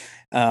candidate.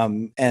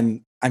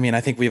 And I mean,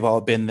 I think we've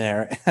all been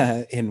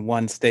there in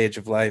one stage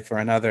of life or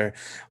another,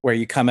 where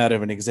you come out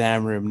of an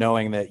exam room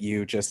knowing that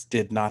you just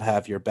did not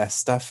have your best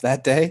stuff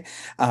that day.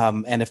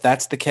 And if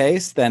that's the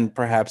case, then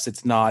perhaps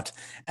it's not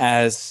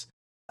as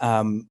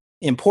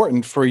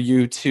important for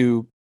you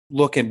to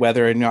look at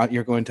whether or not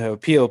you're going to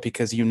appeal,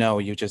 because you know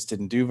you just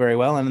didn't do very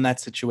well. And in that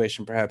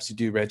situation, perhaps you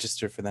do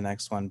register for the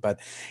next one. But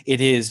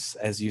it is,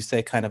 as you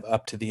say, kind of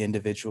up to the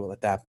individual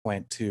at that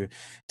point to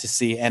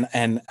see.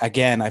 And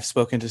again, I've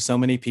spoken to so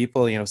many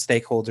people,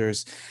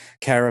 stakeholders.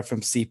 Kara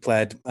from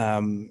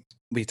CPLED,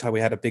 we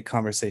had a big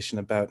conversation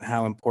about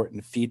how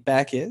important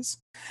feedback is.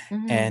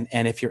 And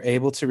if you're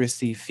able to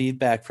receive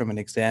feedback from an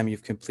exam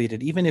you've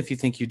completed, even if you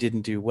think you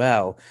didn't do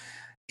well,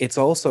 it's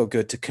also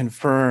good to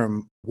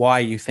confirm why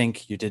you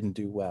think you didn't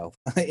do well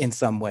in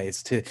some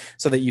ways,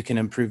 so that you can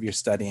improve your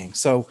studying.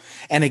 So,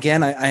 and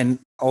again, I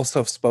also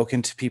have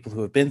spoken to people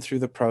who have been through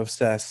the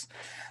process,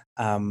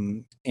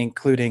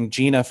 including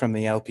Gina from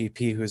the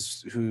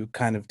LPP, who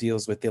kind of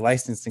deals with the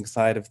licensing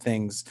side of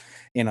things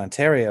in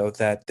Ontario,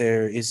 that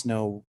there is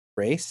no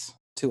race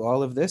to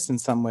all of this. In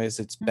some ways,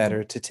 it's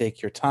better to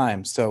take your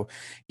time. So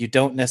you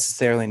don't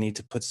necessarily need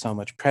to put so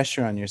much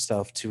pressure on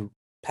yourself to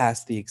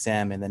pass the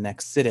exam in the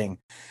next sitting.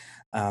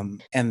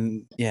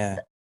 And yeah,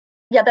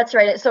 that's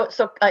right. So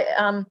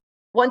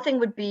one thing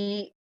would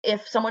be,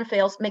 if someone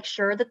fails, make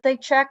sure that they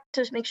check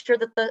to make sure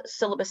that the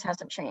syllabus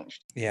hasn't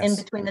changed in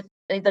yes, between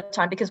the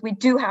time, because we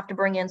do have to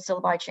bring in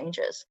syllabi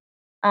changes.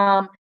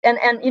 And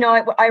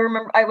I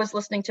remember I was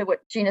listening to what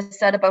Gina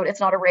said about it's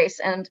not a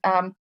race, and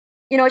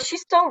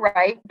she's so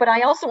right, but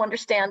I also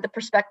understand the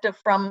perspective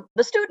from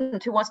the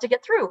student who wants to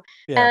get through.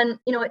 yeah, And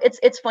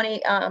it's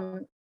funny.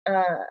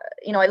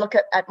 I look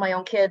at my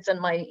own kids, and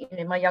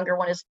my younger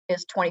one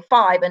is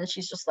 25, and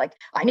she's just like,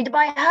 I need to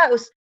buy a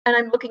house. And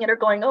I'm looking at her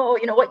going, oh,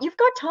 you know what, you've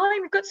got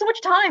time, you've got so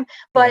much time.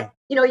 But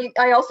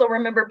I also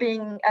remember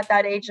being at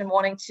that age and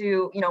wanting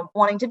to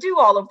do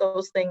all of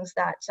those things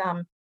that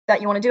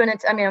you want to do.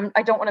 And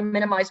I don't want to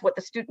minimize what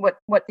the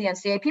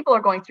NCA people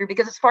are going through,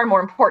 because it's far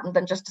more important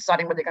than just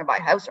deciding whether you're going to buy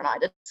a house or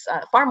not. It's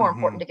far more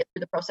important to get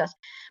through the process.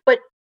 But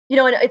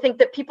and I think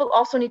that people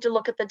also need to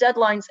look at the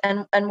deadlines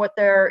and what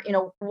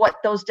what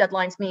those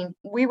deadlines mean.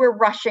 We were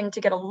rushing to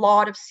get a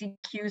lot of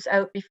CQs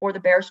out before the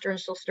barrister and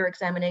solicitor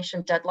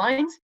examination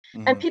deadlines,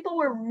 and people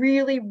were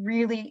really,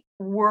 really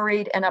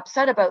worried and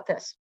upset about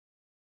this.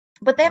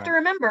 But they have to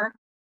remember,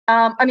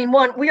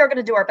 one, we are going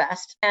to do our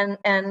best, and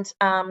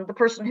the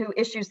person who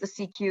issues the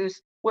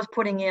CQs was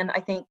putting in, I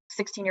think,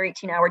 16 or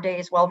 18-hour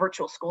days while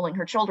virtual schooling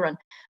her children,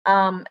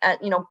 trying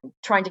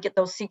to get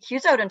those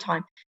CQs out in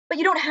time. But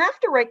you don't have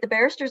to write the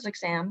barrister's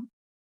exam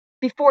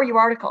before you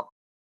article.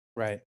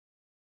 right.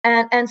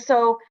 And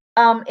so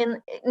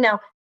in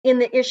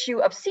the issue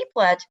of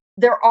CPLED,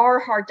 there are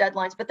hard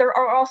deadlines, but there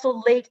are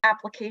also late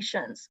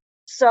applications.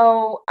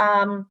 So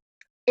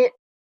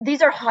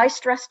these are high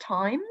stress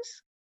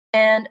times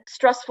and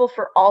stressful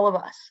for all of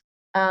us.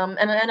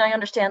 And I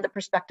understand the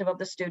perspective of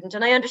the student,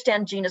 and I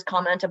understand Gina's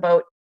comment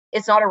about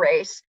it's not a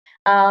race.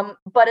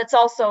 But it's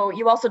also,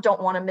 you also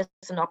don't want to miss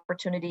an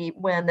opportunity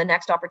when the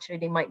next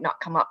opportunity might not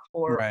come up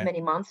for many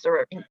months,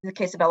 or in the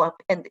case of the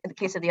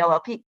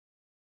LLP,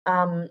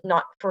 the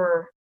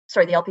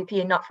LPP,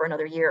 and not for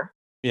another year.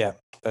 Yeah,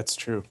 that's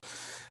true.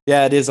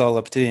 Yeah, it is all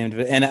up to the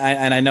individual. And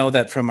I know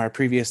that from our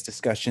previous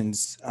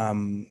discussions,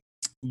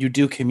 you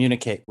do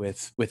communicate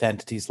with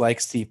entities like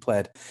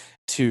CPLED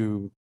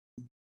to,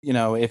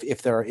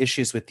 if there are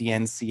issues with the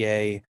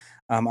NCA.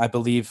 I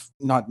believe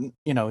not,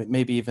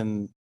 maybe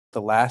even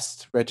the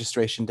last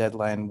registration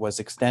deadline was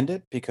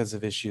extended because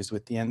of issues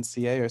with the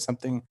NCA or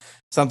something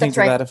That's to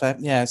right. that effect.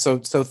 Yeah. So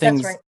That's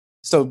things. right.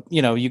 So,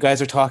 you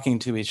guys are talking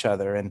to each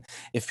other, and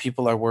if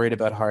people are worried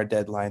about hard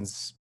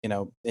deadlines,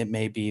 it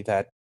may be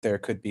that there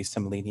could be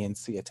some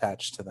leniency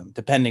attached to them,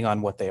 depending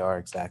on what they are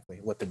exactly,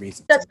 what the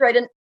reasons That's are. right.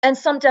 And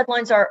some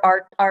deadlines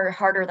are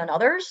harder than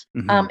others,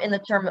 in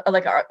the term,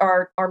 like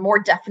are more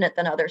definite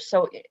than others.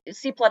 So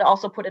CPLED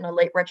also put in a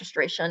late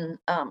registration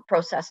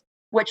process,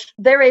 which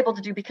they're able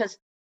to do because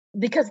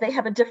they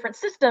have a different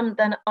system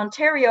than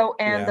Ontario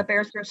and the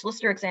barrister and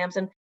solicitor exams.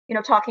 And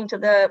talking to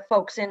the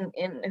folks in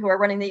who are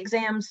running the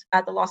exams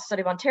at the Law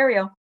Society of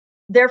Ontario,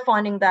 they're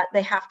finding that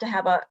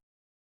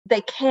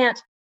they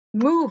can't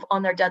move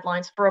on their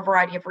deadlines for a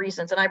variety of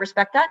reasons, and I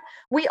respect that.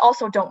 We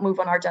also don't move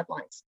on our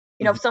deadlines.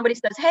 If somebody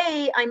says,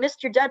 hey, I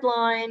missed your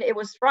deadline, it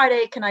was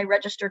Friday, can I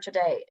register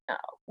today?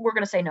 We're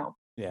going to say no.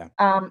 Yeah.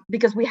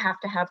 Because we have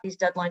to have these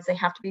deadlines. They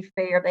have to be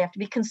fair. They have to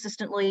be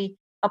consistently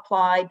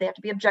applied. They have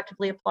to be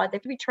objectively applied. They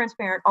have to be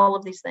transparent, all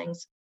of these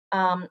things.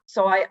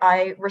 So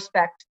I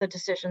respect the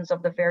decisions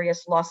of the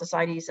various law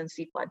societies and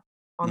CPLED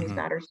on these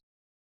matters.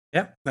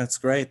 Yeah, that's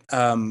great.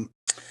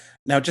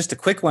 Now, just a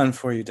quick one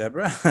for you,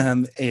 Deborah,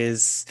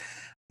 is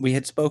we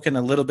had spoken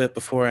a little bit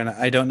before, and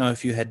I don't know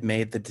if you had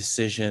made the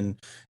decision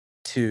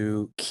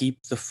to keep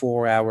the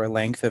 4-hour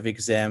length of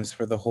exams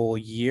for the whole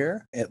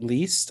year at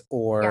least,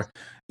 or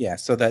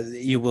Yes, so that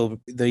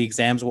the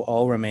exams will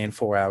all remain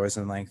 4 hours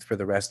in length for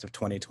the rest of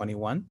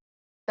 2021.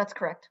 that's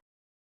correct.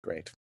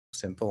 Great.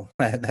 Simple.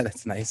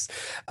 That's nice.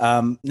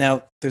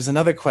 Now, there's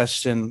another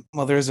question.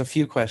 Well, there's a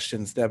few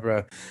questions,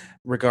 Deborah,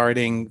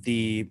 regarding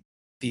the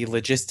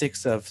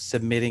logistics of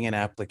submitting an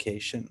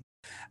application,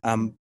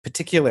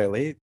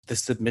 particularly the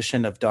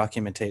submission of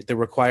documentation, the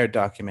required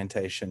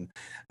documentation.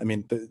 I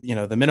mean,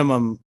 the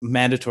minimum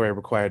mandatory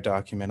required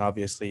document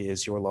obviously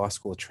is your law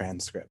school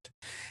transcript,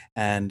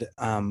 and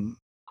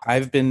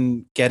I've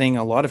been getting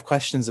a lot of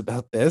questions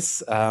about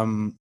this.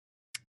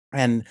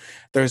 And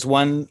there's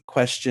one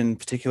question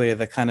particularly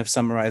that kind of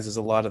summarizes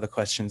a lot of the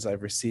questions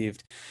I've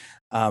received.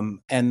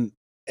 And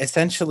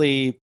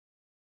essentially,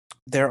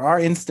 there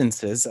are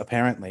instances,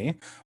 apparently,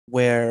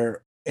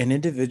 where an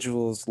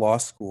individual's law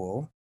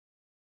school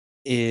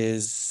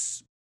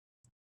is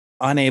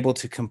unable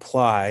to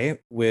comply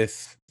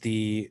with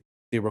the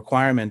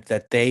requirement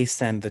that they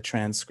send the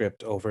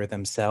transcript over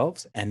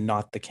themselves and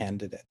not the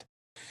candidate.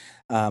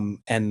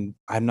 And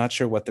I'm not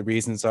sure what the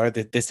reasons are.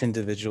 That this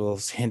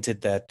individual's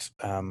hinted that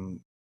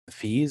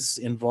fees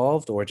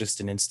involved or just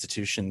an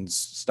institution's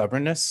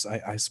stubbornness,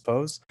 I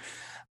suppose.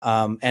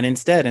 And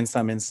instead, in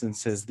some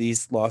instances,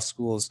 these law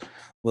schools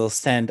will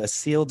send a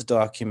sealed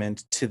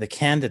document to the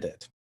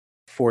candidate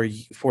for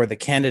the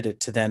candidate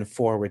to then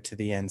forward to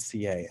the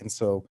NCA. And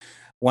so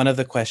one of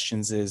the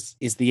questions is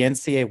the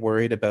NCA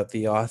worried about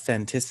the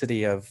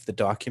authenticity of the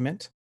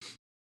document?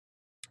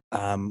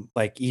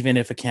 Like even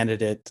if a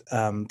candidate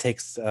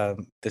takes,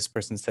 this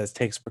person says,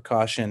 takes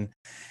precaution,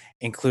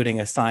 including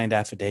a signed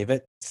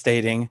affidavit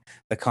stating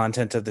the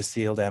content of the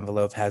sealed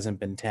envelope hasn't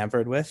been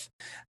tampered with.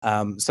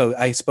 So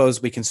I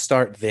suppose we can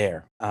start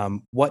there.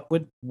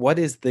 What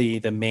is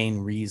the main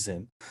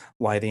reason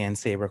why the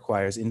NCA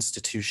requires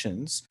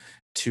institutions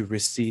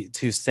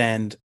to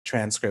send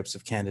transcripts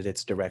of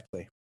candidates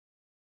directly?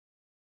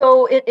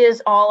 So it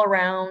is all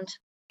around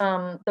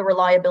the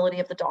reliability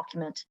of the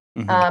document.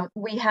 Hmm.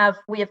 We have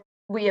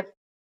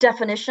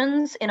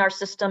definitions in our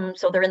system,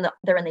 so they're in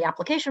the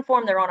application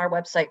form. They're on our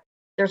website.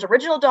 There's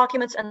original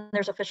documents and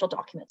there's official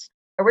documents.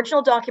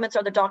 Original documents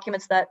are the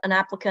documents that an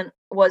applicant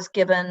was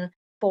given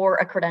for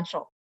a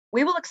credential.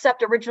 We will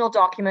accept original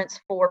documents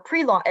for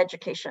pre-law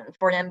education,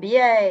 for an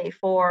MBA,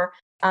 for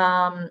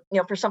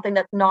for something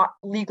that's not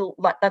legal,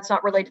 that's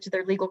not related to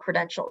their legal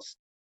credentials.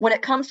 When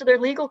it comes to their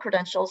legal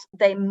credentials,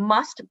 they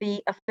must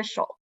be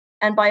official.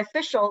 And by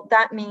official,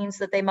 that means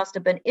that they must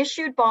have been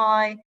issued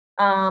by,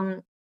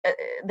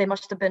 they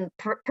must have been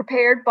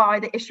prepared by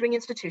the issuing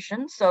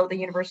institution, so the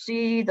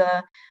university,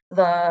 the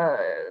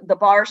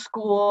bar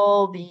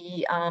school,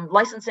 the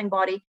licensing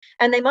body,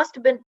 and they must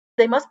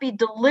be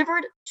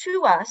delivered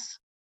to us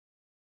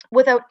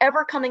without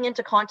ever coming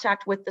into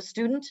contact with the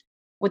student,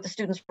 with the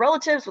student's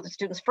relatives, with the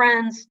student's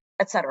friends,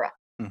 etc.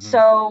 Hmm.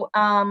 So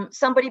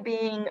somebody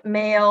being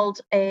mailed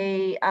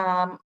a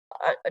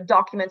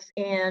documents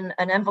in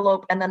an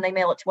envelope and then they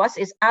mail it to us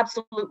is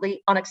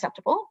absolutely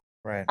unacceptable.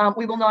 Right.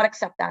 We will not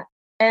accept that.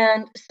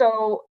 And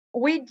so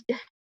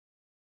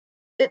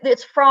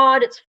it's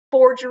fraud, it's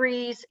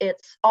forgeries,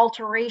 it's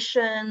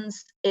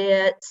alterations,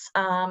 it's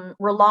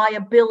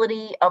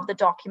reliability of the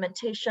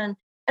documentation.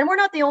 And we're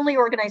not the only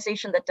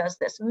organization that does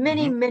this.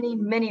 Many, Hmm. many,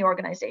 many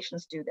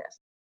organizations do this.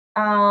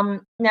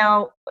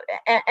 Now,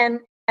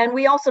 and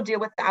we also deal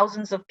with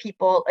thousands of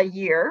people a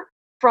year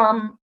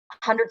from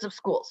hundreds of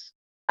schools,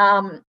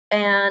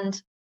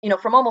 and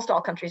from almost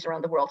all countries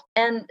around the world.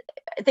 And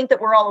I think that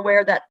we're all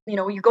aware that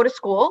you go to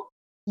school,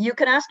 you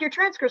can ask your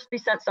transcripts to be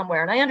sent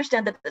somewhere. And I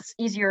understand that it's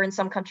easier in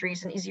some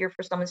countries and easier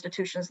for some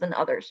institutions than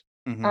others.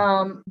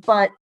 Hmm.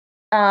 But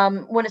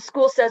when a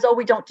school says, "Oh,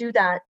 we don't do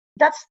that,"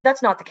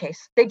 that's not the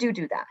case. They do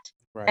that.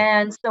 Right.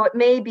 And so it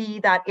may be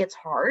that it's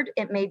hard.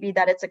 It may be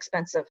that it's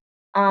expensive.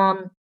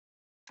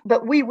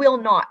 But we will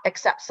not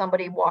accept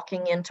somebody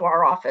walking into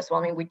our office.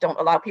 Well, I mean, we don't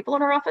allow people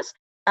in our office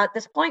at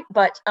this point,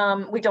 but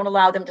we don't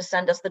allow them to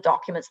send us the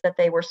documents that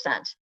they were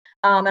sent.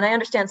 And I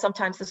understand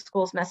sometimes the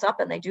schools mess up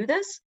and they do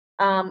this,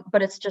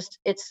 but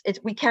it's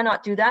we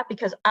cannot do that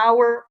because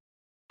our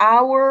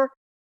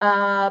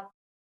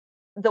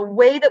the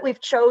way that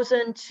we've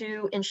chosen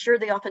to ensure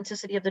the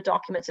authenticity of the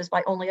documents is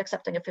by only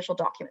accepting official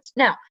documents.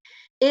 Now,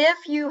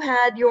 if you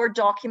had your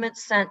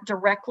documents sent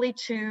directly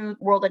to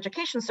World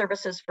Education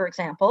Services, for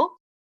example,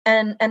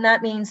 and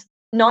that means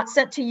not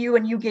sent to you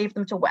and you gave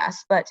them to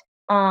Wes, but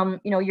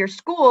your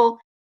school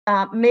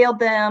mailed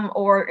them,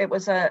 or it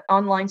was an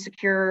online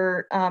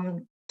secure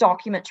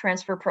document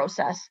transfer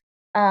process.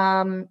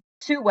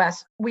 to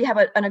West, we have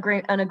an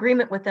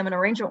agreement with them, an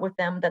arrangement with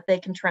them that they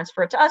can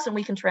transfer it to us and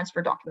we can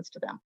transfer documents to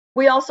them.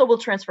 We also will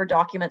transfer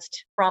documents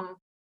from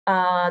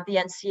the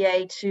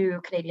NCA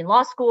to Canadian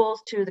law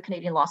schools, to the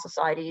Canadian law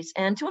societies,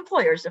 and to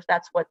employers if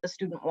that's what the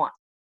student wants.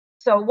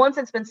 So once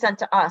it's been sent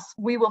to us,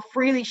 we will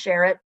freely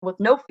share it with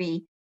no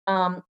fee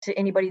to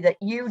anybody that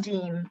you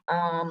deem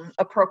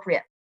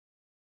appropriate.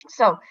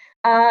 So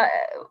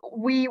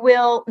we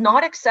will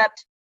not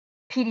accept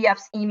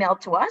PDFs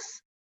emailed to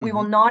us. We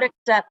will not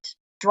accept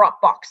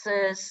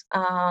Dropboxes.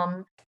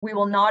 We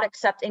will not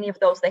accept any of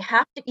those. They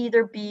have to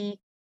either be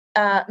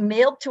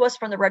mailed to us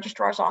from the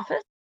registrar's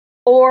office,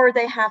 or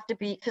they have to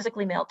be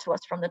physically mailed to us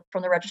from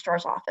the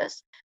registrar's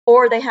office,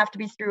 or they have to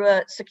be through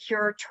a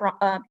secure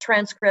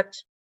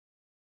transcript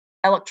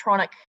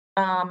electronic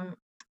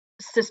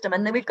system.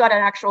 And then we've got an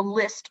actual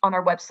list on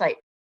our website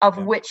of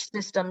which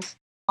systems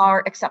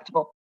are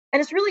acceptable.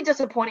 And it's really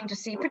disappointing to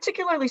see,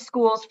 particularly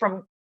schools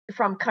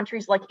from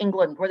countries like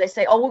England, where they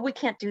say, oh, well, we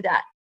can't do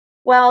that.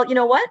 Well, you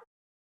know what?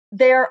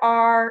 There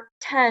are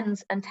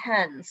tens and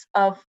tens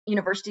of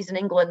universities in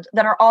England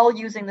that are all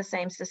using the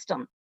same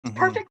system. It's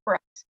perfect for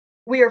us.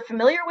 We are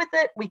familiar with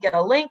it. We get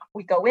a link,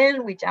 we go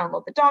in, we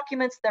download the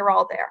documents, they're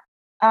all there.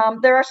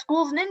 There are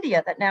schools in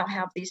India that now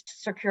have these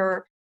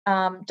secure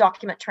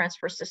document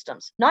transfer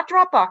systems, not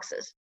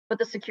Dropboxes, but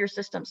the secure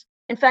systems.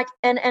 In fact,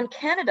 and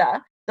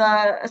Canada,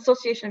 the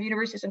Association of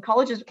Universities and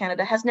Colleges of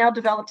Canada, has now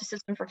developed a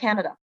system for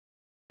Canada.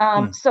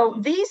 So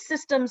these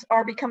systems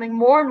are becoming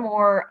more and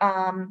more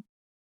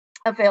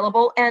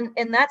available, and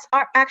that's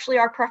actually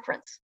our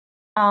preference,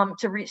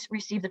 to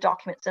receive the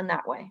documents in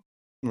that way.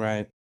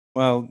 Right.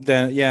 Well,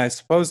 then, yeah, I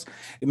suppose,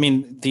 I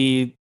mean,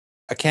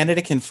 a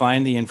candidate can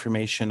find the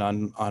information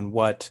on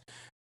what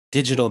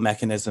digital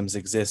mechanisms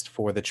exist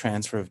for the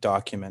transfer of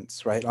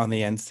documents, right, on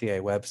the NCA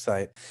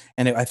website.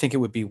 And I think it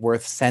would be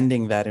worth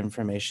sending that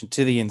information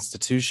to the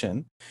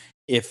institution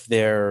if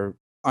they're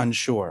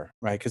unsure,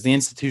 right? Because the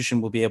institution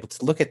will be able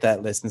to look at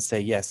that list and say,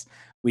 yes,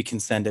 we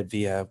can send it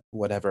via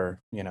whatever,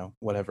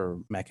 whatever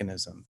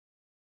mechanism.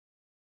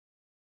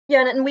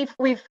 Yeah, and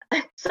we've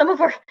some of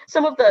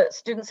the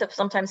students have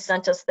sometimes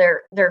sent us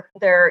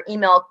their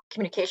email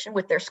communication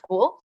with their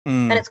school,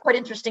 and it's quite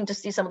interesting to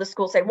see some of the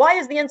schools say, "Why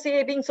is the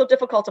NCA being so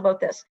difficult about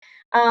this?"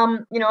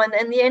 And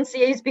the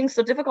NCA is being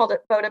so difficult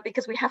about it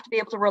because we have to be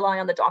able to rely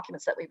on the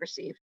documents that we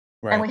receive,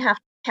 and we have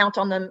to count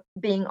on them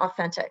being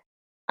authentic.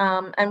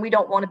 And we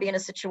don't want to be in a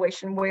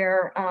situation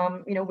where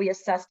we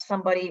assessed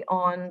somebody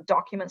on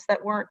documents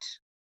that weren't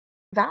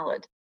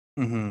valid.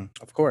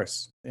 Of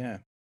course, yeah,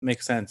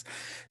 makes sense.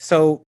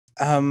 So,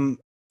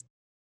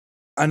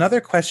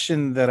 another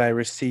question that I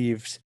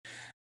received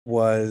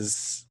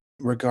was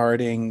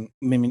regarding,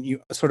 I mean,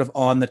 you sort of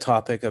on the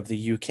topic of the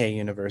UK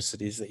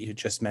universities that you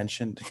just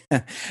mentioned,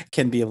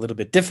 can be a little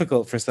bit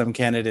difficult for some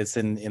candidates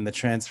in the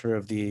transfer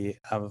of the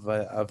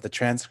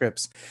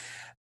transcripts.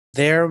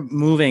 They're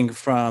moving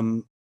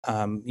from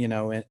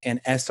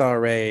an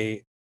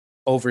SRA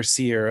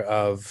overseer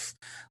of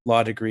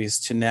law degrees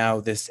to now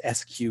this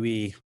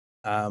SQE,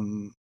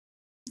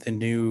 the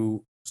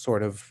new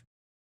sort of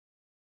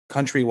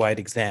countrywide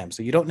exam.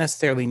 So you don't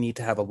necessarily need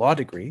to have a law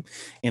degree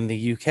in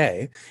the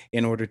UK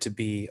in order to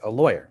be a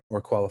lawyer or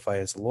qualify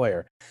as a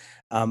lawyer.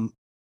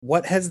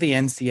 What has the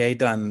NCA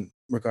done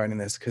regarding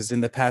this? Because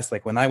in the past,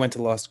 like when I went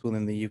to law school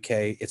in the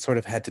UK, it sort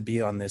of had to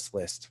be on this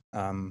list.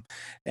 And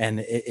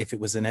if it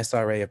was an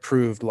SRA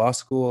approved law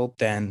school,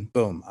 then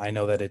boom, I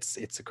know that it's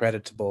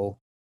accreditable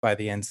by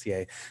the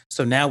NCA.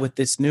 So now with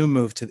this new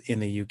move in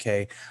the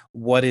UK,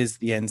 what is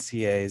the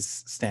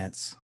NCA's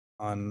stance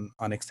on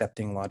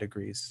accepting law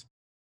degrees?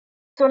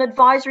 So an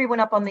advisory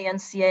went up on the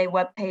NCA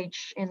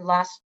webpage in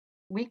last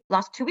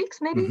 2 weeks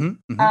maybe,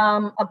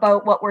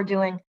 about what we're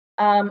doing.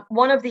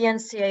 One of the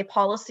NCA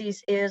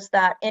policies is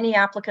that any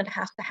applicant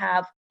has to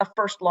have a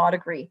first law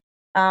degree.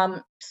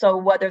 So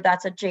whether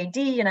that's a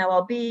JD, an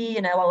LLB,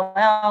 an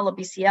LLL, a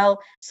BCL,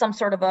 some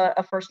sort of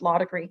a first law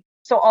degree.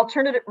 So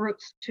alternative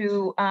routes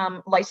to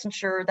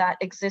licensure that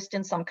exist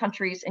in some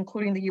countries,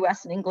 including the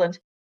US and England,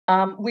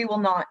 we will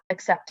not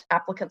accept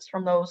applicants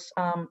from those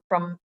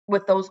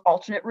with those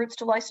alternate routes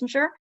to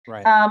licensure.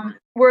 Right.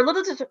 We're a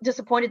little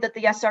disappointed that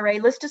the SRA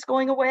list is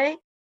going away,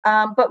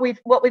 but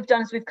what we've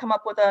done is we've come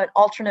up with an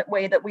alternate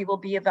way that we will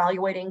be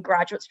evaluating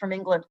graduates from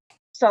England.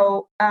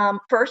 So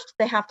first,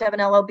 they have to have an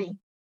LLB.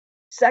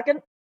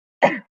 Second,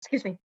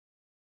 excuse me,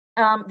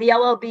 the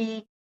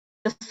LLB,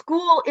 the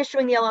school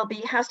issuing the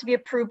LLB has to be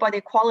approved by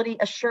the Quality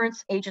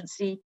Assurance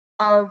Agency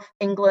of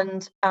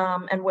England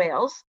and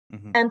Wales.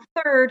 And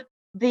third,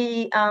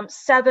 the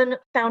 7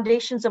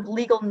 Foundations of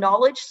Legal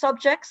Knowledge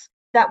subjects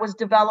that was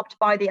developed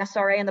by the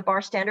SRA and the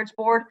Bar Standards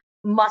Board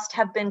must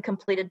have been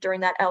completed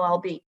during that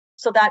LLB.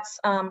 So that's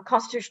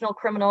constitutional,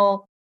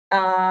 criminal,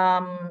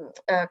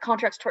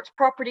 contracts, torts,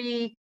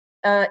 property,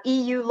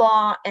 EU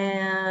law,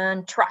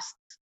 and trusts.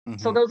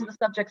 So those are the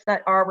subjects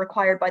that are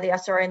required by the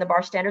SRA and the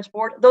Bar Standards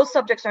Board. Those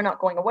subjects are not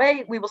going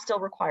away. We will still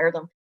require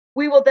them.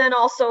 We will then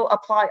also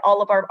apply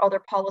all of our other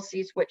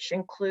policies, which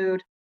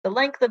include the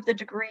length of the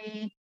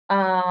degree,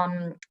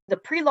 the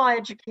pre-law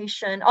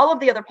education, all of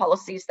the other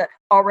policies that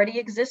already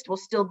exist will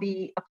still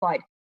be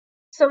applied.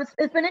 So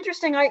it's been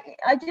interesting. I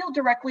deal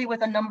directly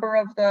with a number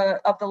of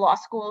the law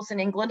schools in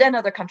England and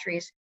other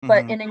countries,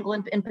 but in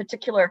England in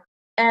particular.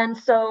 And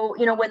so,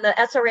 when the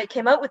SRA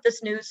came out with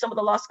this news, some of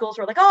the law schools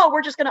were like, "Oh,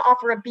 we're just going to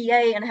offer a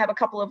BA and have a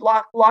couple of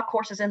law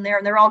courses in there,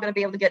 and they're all going to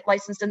be able to get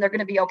licensed, and they're going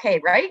to be okay,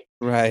 right?"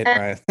 Right,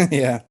 And right.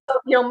 Yeah.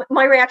 so,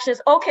 my reaction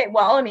is, okay,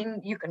 well, I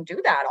mean, you can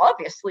do that.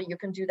 Obviously, you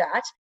can do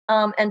that.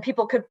 And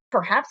people could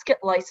perhaps get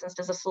licensed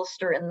as a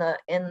solicitor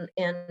in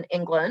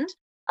England,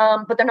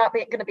 but they're not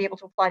going to be able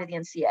to apply to the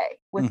NCA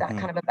with that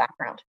kind of a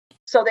background.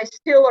 So they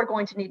still are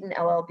going to need an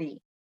LLB,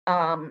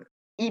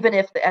 even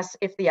if the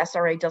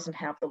SRA doesn't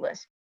have the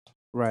list.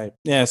 Right.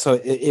 Yeah. So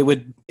it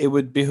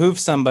would behoove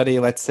somebody,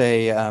 let's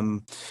say,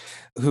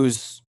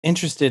 who's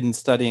interested in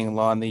studying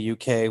law in the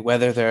UK,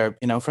 whether they're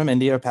from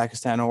India or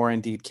Pakistan or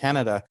indeed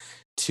Canada,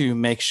 to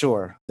make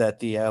sure that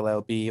the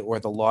LLB or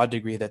the law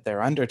degree that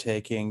they're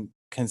undertaking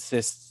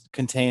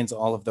contains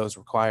all of those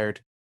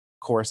required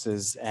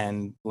courses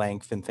and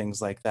length and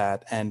things like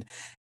that. And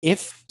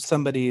if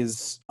somebody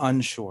is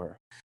unsure,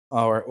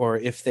 or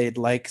if they'd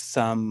like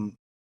some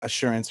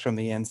assurance from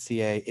the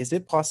NCA, is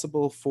it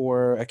possible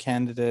for a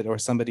candidate or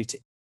somebody to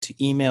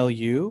email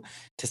you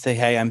to say,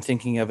 "Hey, I'm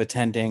thinking of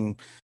attending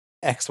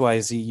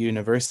XYZ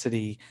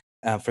university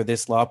for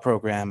this law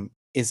program.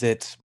 Is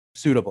it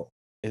suitable?"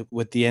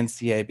 Would the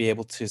NCA be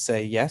able to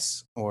say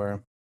yes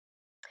or?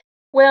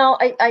 Well,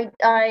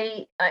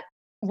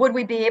 would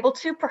we be able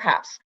to?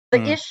 Perhaps.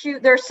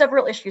 Mm, There are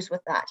several issues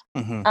with that.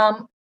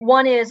 mhm,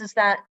 One is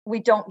that we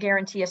don't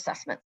guarantee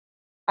assessment.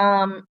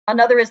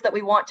 Another is that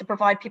we want to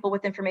provide people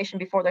with information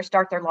before they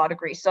start their law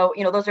degree. So,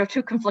 those are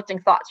two conflicting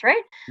thoughts,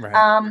 right?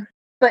 right.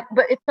 But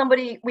if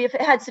we've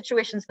had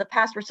situations in the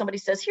past where somebody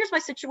says, "Here's my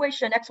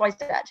situation, X, Y,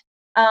 Z,"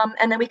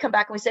 and then we come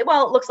back and we say,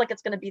 "Well, it looks like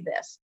it's going to be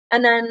this."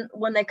 And then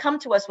when they come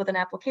to us with an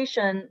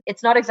application,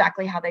 it's not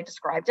exactly how they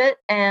described it,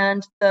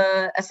 and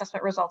the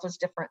assessment result is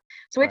different.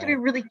 So we have to be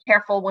Right. really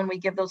careful when we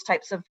give those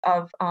types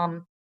of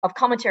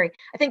commentary.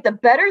 I think the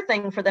better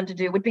thing for them to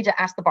do would be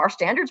to ask the Bar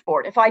Standards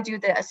Board, if I do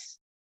this,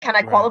 can I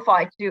Right.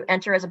 qualify to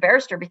enter as a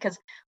barrister? Because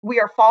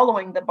we are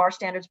following the Bar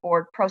Standards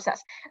Board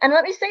process. And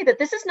let me say that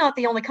this is not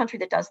the only country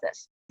that does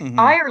this. Mhm.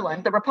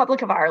 Ireland, the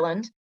Republic of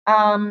Ireland,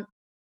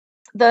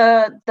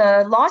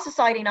 the Law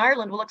Society in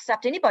Ireland will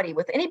accept anybody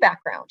with any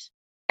background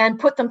and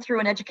put them through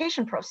an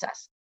education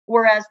process.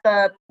 Whereas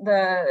the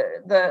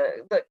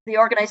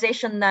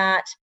organization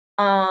that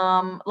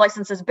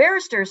licenses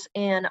barristers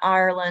in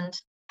Ireland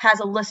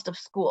has a list of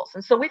schools.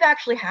 And so we've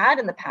actually had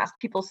in the past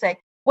people say,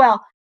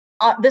 "Well,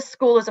 this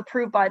school is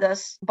approved by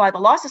the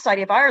Law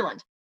Society of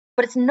Ireland,"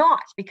 but it's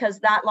not, because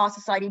that Law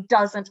Society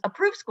doesn't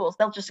approve schools.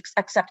 They'll just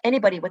accept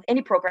anybody with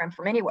any program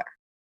from anywhere.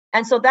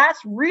 And so that's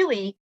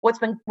really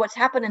what's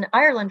happened in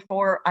Ireland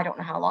for I don't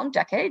know how long,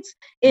 decades,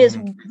 is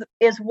Mhm.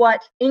 is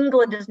what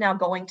England is now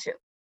going to.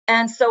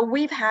 And so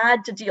we've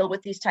had to deal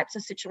with these types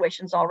of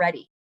situations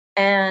already.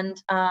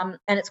 And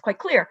it's quite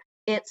clear.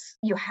 It's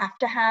You have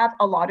to have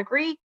a law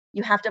degree.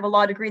 You have to have a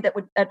law degree that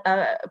would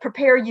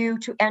prepare you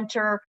to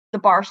enter the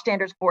Bar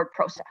Standards Board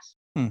process.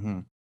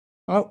 Mhm.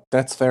 Oh,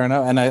 that's fair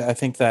enough, and I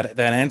think that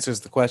that answers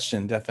the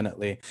question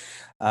definitely.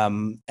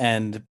 And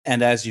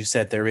as you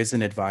said, there is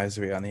an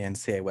advisory on the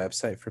NCA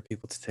website for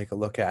people to take a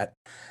look at.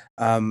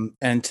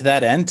 And to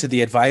that end, to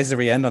the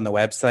advisory end on the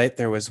website,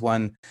 there was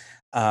one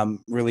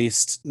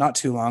released not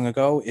too long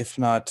ago, if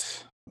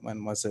not,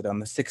 when was it? On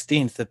the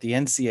 16th, that the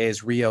NCA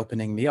is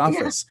reopening the Yeah,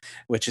 office,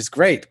 which is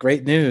great,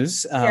 great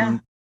news. yeah.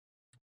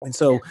 And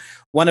so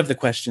one of the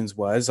questions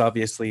was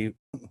obviously,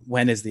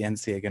 when is the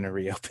NCA going to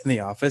reopen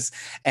the office?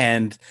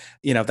 And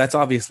that's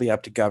obviously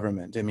up to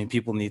government. I mean,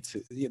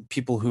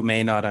 people who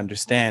may not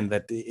understand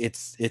that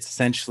it's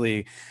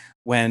essentially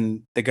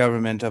when the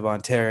government of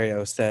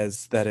Ontario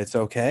says that it's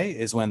okay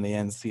is when the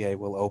NCA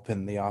will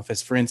open the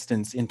office. For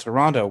instance, in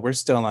Toronto, we're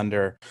still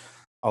under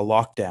a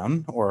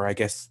lockdown, or I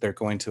guess they're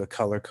going to a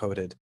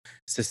color-coded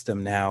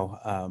system now.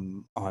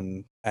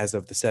 On As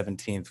of the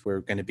 17th, we're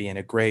going to be in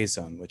a gray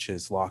zone, which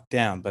is locked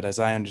down. But as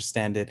I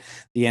understand it,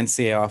 the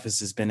NCA office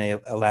has been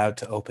allowed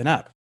to open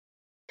up.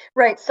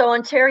 Right. So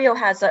Ontario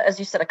has, as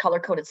you said, a color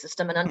coded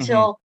system, and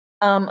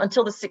Hmm.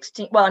 until the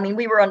 16th, well, I mean,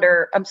 we were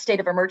under a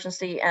state of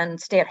emergency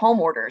and stay at home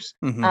orders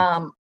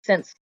Hmm.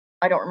 since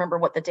I don't remember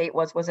what the date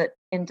was. Was it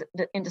in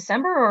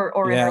December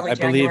or in Yeah, early I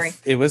January?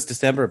 believe it was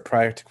December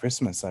prior to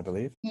Christmas, I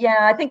believe, Yeah,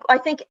 I think or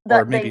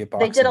that maybe a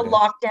they did a Boxing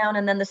Day. lockdown,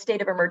 and then the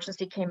state of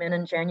emergency came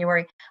in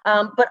January.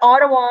 But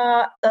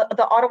Ottawa,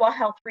 the Ottawa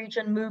Health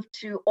Region moved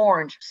to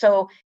orange,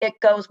 so it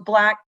goes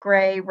black,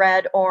 gray,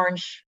 red,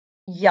 orange,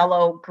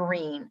 yellow,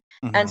 green.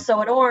 And Hmm.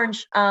 so at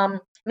orange, I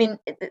mean,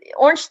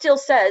 orange still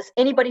says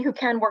anybody who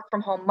can work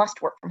from home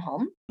must work from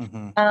home.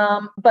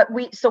 Hmm. But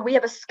we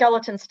have a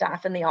skeleton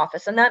staff in the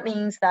office, and that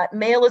means that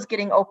mail is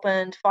getting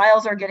opened,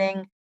 files are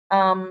getting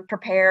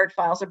prepared,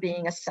 files are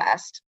being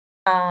assessed.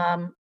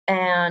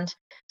 And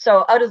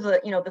so out of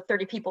the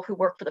 30 people who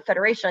work for the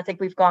Federation, I think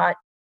we've got,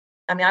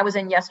 I mean, I was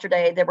in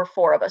yesterday, there were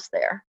four of us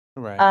there.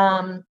 Right.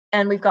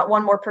 and we've got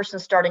one more person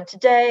starting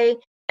today,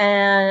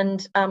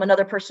 and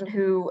another person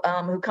who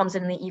comes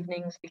in the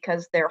evenings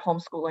because they're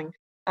homeschooling.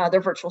 They're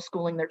virtual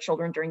schooling their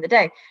children during the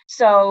day.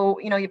 So,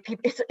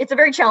 it's a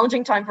very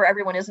challenging time for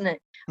everyone, isn't it?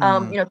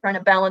 Trying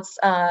to balance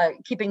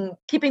keeping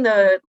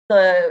the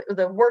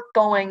work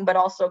going, but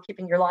also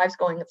keeping your lives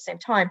going at the same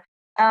time.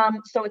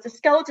 So it's a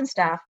skeleton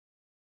staff.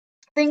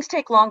 Things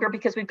take longer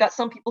because we've got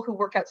some people who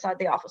work outside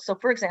the office. So,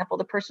 for example,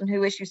 the person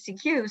who issues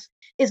CQs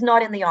is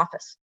not in the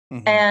office.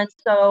 And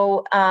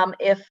so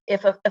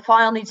if a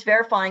file needs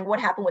verifying,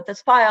 what happened with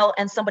this file,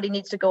 and somebody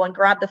needs to go and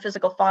grab the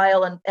physical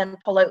file and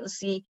pull out and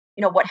see,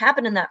 what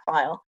happened in that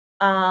file,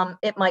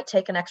 it might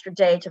take an extra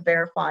day to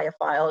verify a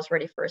file is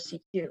ready for a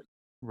CQ.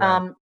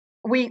 Right.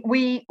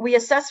 We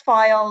assess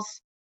files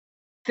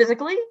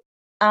physically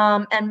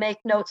and make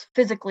notes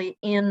physically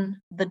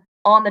on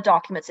the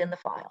documents in the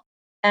file.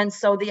 And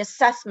so the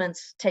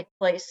assessments take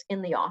place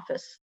in the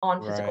office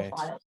on physical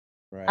files.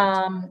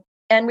 Right.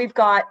 And we've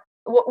got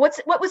what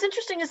was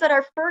interesting is that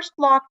our first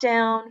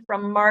lockdown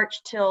from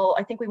March till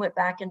I think we went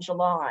back in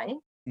July,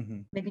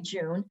 maybe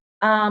June.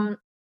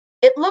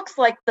 It looks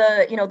like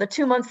the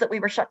 2 months that we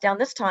were shut down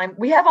this time,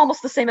 we have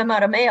almost the same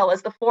amount of mail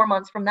as the 4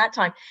 months from that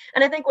time.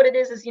 And I think what it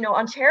is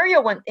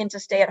Ontario went into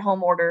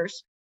stay-at-home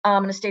orders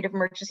in a state of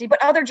emergency,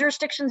 but other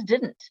jurisdictions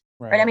didn't.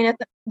 Right? I mean,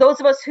 those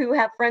of us who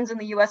have friends in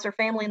the U.S. or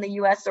family in the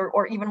U.S.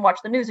 or even watch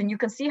the news, and you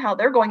can see how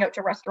they're going out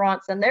to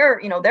restaurants and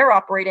they're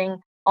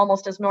operating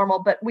almost as normal,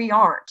 but we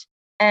aren't.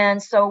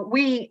 And so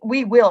we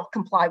will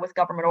comply with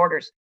government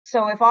orders.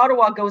 So if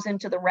Ottawa goes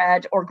into the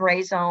red or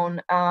gray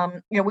zone,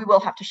 we will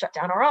have to shut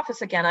down our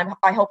office again.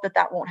 I hope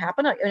that won't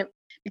happen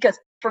because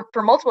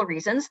for multiple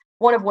reasons,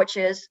 one of which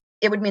is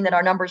it would mean that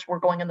our numbers were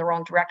going in the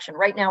wrong direction.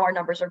 Right now, our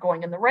numbers are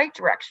going in the right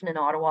direction in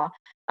Ottawa.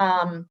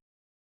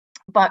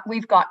 But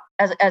we've got,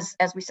 as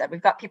we said,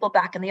 we've got people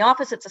back in the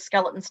office. It's a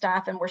skeleton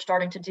staff, and we're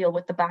starting to deal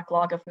with the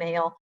backlog of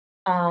mail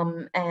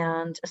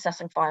and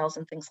assessing files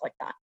and things like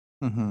that.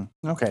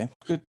 Okay,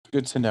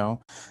 good to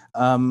know.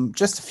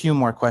 Just a few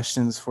more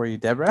questions for you,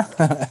 Deborah.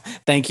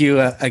 Thank you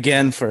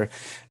again for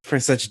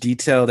such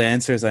detailed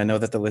answers. I know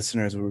that the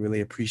listeners will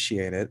really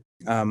appreciate it.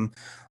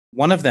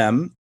 One of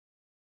them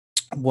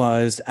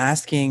was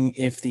asking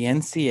if the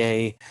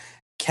NCA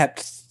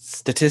kept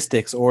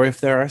statistics, or if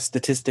there are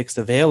statistics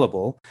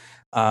available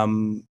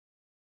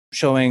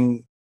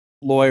showing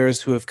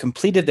lawyers who have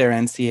completed their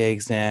NCA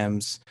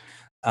exams,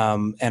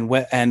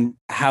 and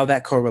how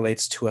that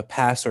correlates to a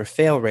pass or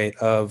fail rate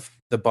of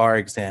the bar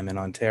exam in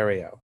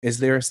Ontario. Is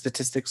there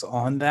statistics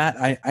on that?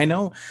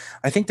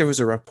 I think there was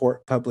a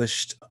report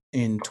published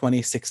in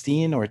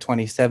 2016 or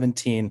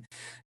 2017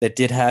 that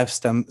did have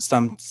some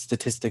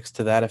statistics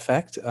to that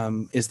effect.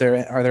 Are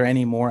there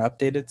any more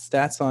updated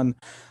stats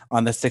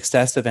on the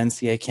success of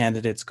NCA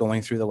candidates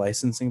going through the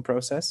licensing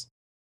process?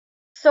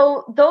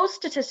 So those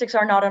statistics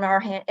are not in our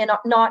hand and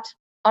not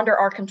under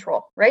our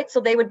control, right? So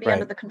they would be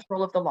under Right. the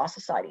control of the law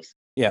societies.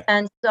 Yeah.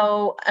 And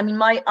so, I mean,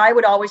 I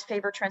would always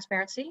favor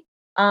transparency,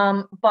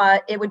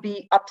 but it would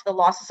be up to the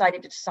law society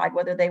to decide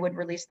whether they would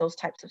release those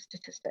types of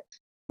statistics.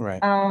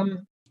 Right.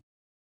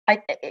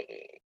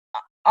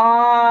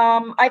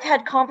 I've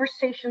had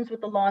conversations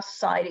with the law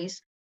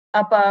societies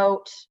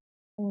about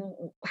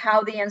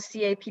how the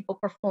NCA people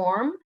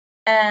perform,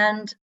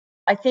 and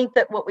I think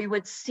that what we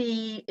would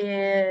see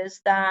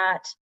is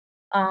that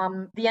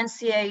the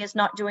NCA is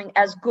not doing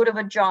as good of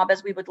a job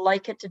as we would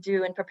like it to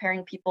do in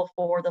preparing people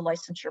for the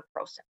licensure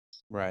process.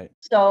 Right.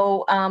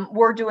 So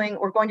we're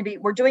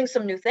doing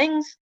some new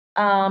things.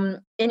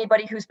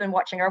 Anybody who's been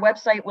watching our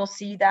website will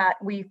see that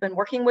we've been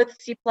working with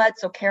CPLED,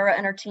 so Kara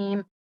and her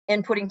team,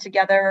 in putting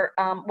together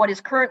what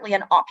is currently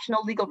an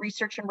optional legal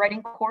research and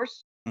writing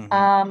course.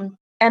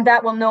 And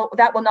that will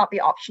not be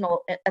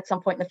optional at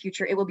some point in the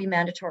future. It will be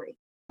mandatory.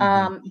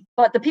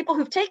 But the people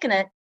who've taken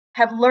it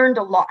have learned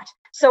a lot.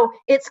 So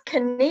it's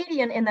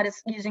Canadian in that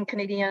it's using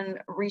Canadian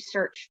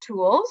research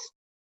tools,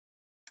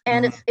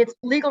 and it's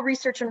legal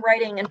research and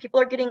writing, and people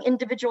are getting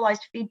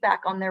individualized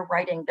feedback on their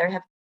writing.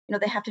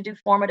 They have to do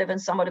formative and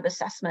summative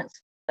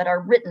assessments that are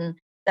written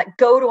that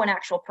go to an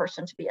actual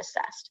person to be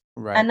assessed.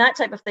 Right. And that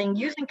type of thing,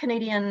 using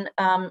Canadian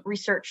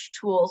research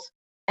tools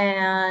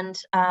and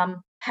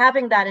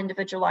having that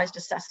individualized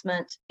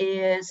assessment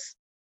is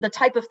the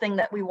type of thing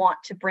that we want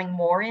to bring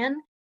more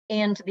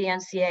into the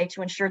NCA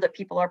to ensure that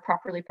people are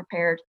properly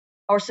prepared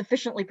or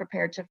sufficiently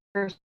prepared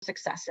for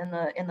success in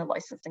the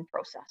licensing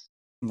process.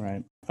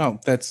 Right. Oh,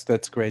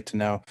 that's great to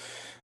know.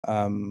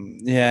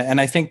 Yeah,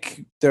 and I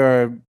think there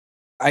are.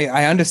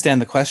 I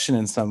understand the question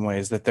in some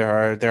ways, that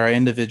there are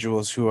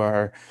individuals who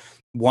are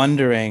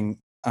wondering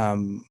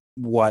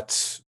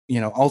what,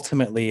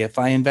 ultimately, if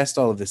I invest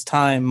all of this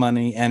time,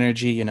 money,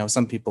 energy,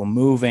 some people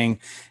moving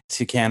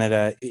to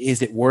Canada,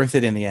 is it worth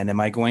it in the end?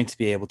 Am I going to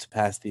be able to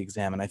pass the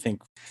exam? And I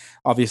think,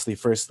 obviously,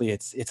 firstly,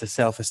 it's a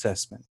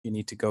self-assessment. You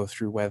need to go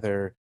through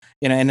whether,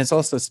 and it's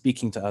also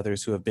speaking to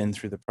others who have been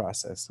through the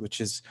process, which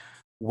is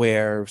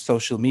where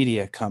social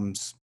media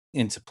comes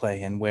into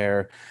play, and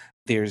where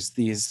there's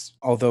these,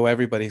 although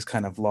everybody's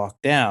kind of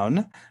locked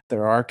down,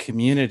 there are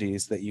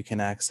communities that you can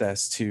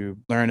access to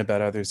learn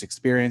about others'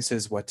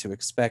 experiences, what to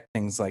expect,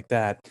 things like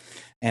that.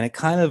 And it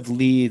kind of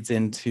leads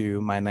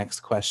into my next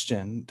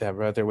question,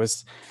 Deborah. There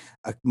was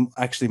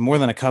actually more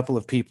than a couple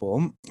of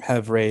people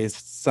have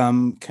raised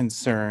some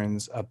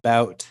concerns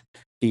about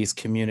these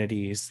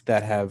communities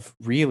that have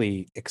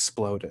really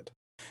exploded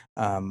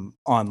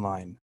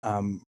online,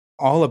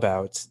 all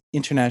about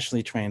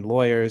internationally trained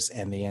lawyers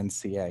and the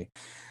NCA,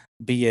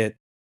 be it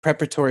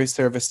preparatory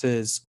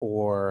services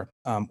or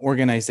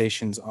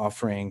organizations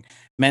offering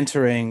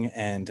mentoring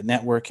and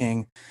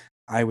networking.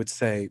 I would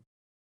say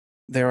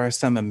there are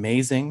some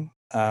amazing,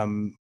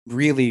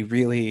 really,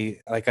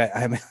 really, like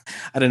I'm,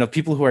 I don't know,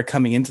 people who are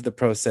coming into the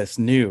process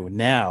new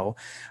now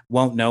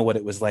won't know what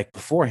it was like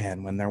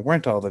beforehand when there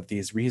weren't all of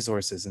these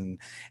resources and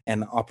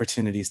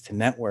opportunities to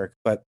network.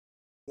 But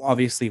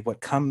obviously,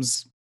 what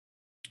comes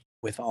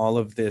with all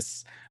of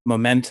this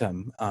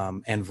momentum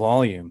and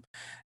volume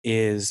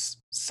is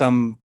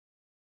some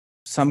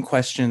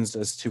questions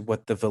as to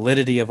what the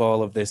validity of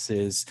all of this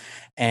is,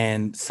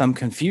 and some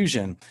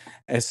confusion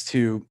as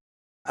to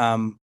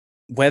um,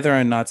 whether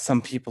or not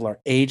some people are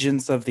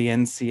agents of the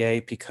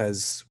NCA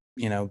because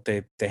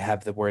they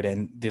have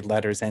the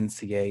letters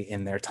NCA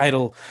in their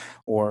title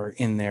or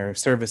in their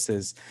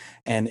services,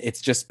 and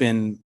it's just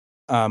been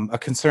a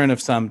concern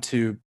of some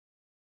to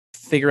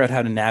figure out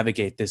how to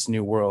navigate this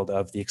new world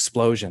of the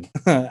explosion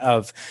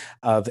of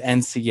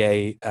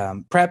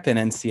NCA prep and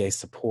NCA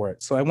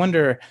support. So I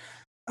wonder,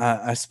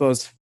 I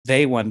suppose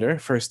they wonder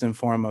first and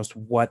foremost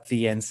what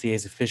the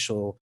NCA's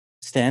official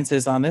stance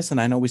is on this. And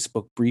I know we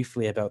spoke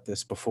briefly about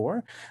this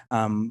before,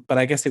 but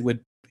I guess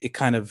it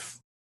kind of,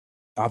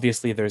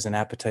 obviously there's an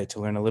appetite to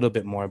learn a little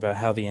bit more about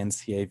how the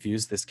NCA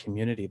views this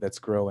community that's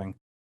growing.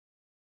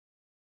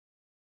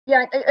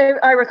 Yeah,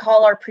 I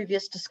recall our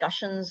previous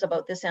discussions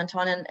about this,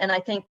 Anton, and I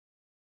think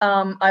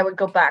I would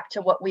go back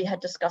to what we had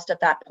discussed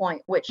at that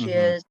point, which Hmm.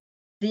 is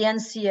the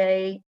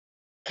NCA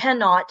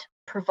cannot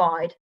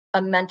provide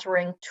a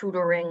mentoring,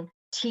 tutoring,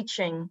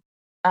 teaching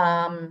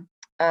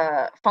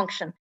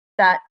function.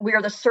 That we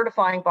are the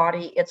certifying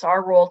body. It's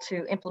our role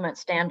to implement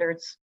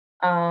standards,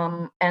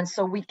 and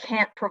so we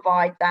can't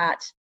provide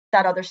that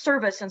other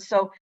service. And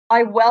so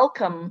I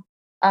welcome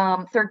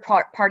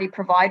third-party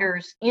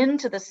providers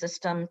into the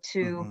system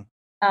to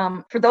Hmm.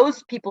 for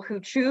those people who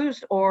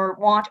choose or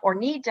want or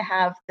need to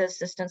have the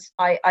assistance.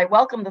 I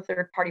welcome the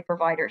third-party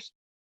providers.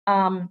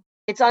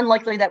 It's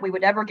unlikely that we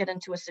would ever get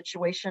into a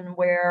situation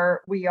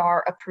where we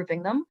are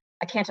approving them.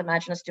 I can't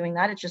imagine us doing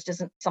that. It just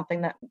isn't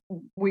something that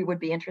we would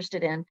be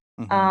interested in.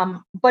 Hmm.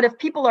 But if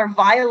people are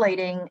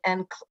violating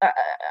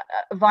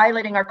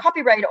violating our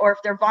copyright, or if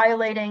they're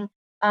violating,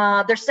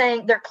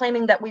 they're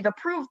claiming that we've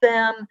approved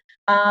them,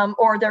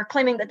 or they're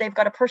claiming that they've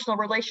got a personal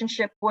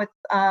relationship with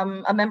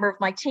a member of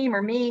my team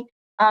or me,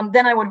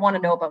 then I would want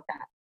to know about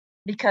that,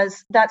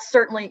 because that's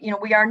certainly,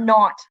 we are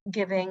not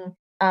giving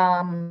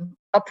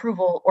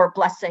approval or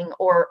blessing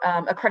or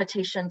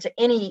accreditation to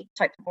any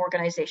type of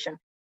organization.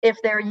 If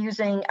they're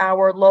using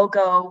our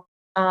logo,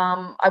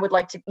 I would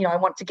like to, I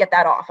want to get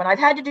that off. And I've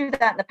had to do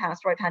that in the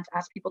past, where I've had to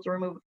ask people to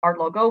remove our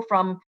logo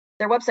from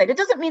their website. It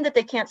doesn't mean that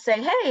they can't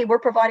say, hey, we're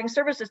providing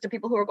services to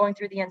people who are going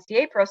through the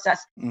NCA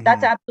process.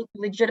 That's Hmm. absolutely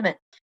legitimate.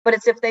 But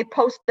it's if they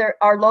post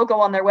our logo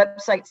on their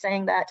website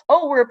saying that,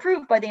 oh, we're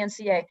approved by the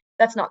NCA,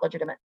 that's not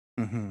legitimate.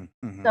 Hmm.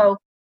 Hmm. So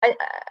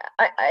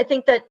I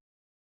think that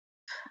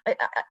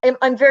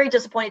I'm very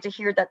disappointed to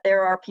hear that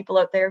there are people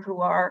out there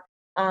who are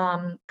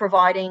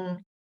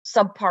providing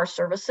subpar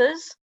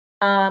services.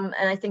 And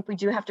I think we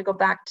do have to go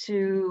back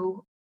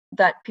to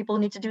that. People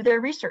need to do their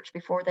research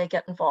before they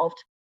get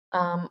involved,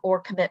 or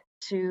commit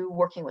to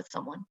working with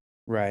someone.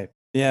 Right.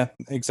 Yeah,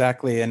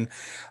 exactly. And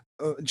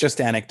just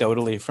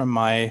anecdotally from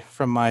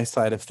my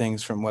side of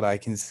things, from what I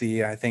can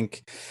see, I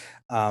think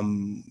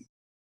um,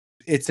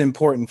 it's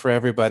important for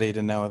everybody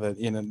to know that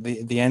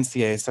the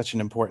NCA is such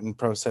an important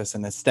process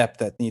and a step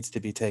that needs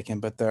to be taken.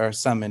 But there are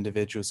some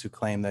individuals who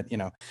claim that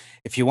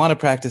if you want to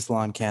practice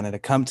law in Canada,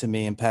 come to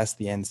me and pass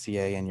the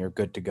NCA, and you're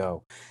good to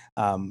go.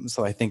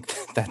 So I think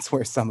that's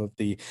where some of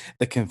the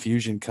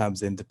confusion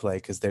comes into play,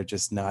 because they're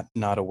just not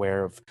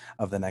aware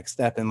of the next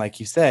step. And like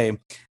you say,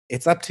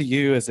 it's up to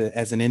you as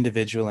an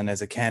individual and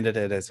as a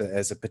candidate,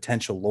 as a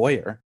potential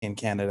lawyer in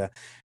Canada,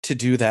 to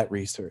do that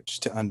research,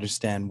 to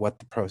understand what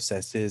the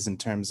process is in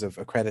terms of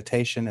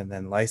accreditation and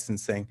then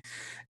licensing.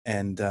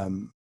 And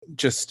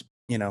just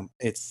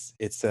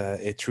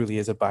it truly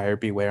is a buyer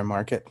beware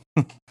market.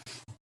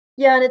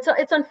 Yeah, and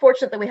it's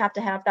unfortunate that we have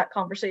to have that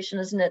conversation,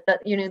 isn't it?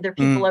 That there are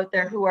people Mm, out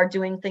there who are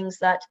doing things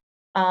that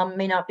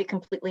may not be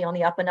completely on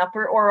the up and up,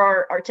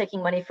 or are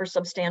taking money for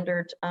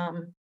substandard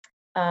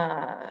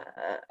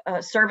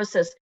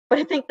services. But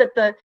I think that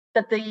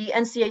the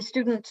NCA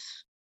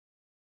students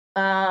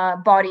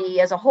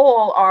body as a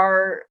whole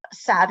are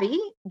savvy.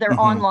 They're mhm.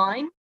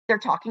 online. They're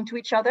talking to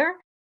each other.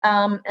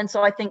 And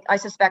so I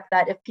suspect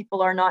that if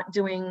people are not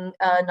doing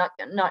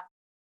not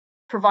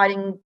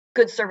providing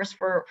good service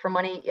for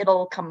money,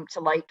 it'll come to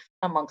light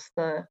amongst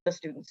the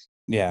students.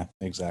 Yeah,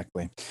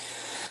 exactly.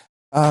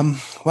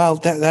 Well,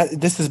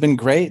 this has been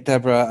great,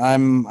 Deborah.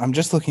 I'm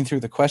just looking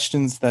through the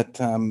questions that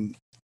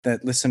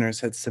that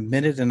listeners had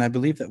submitted, and I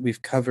believe that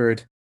we've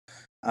covered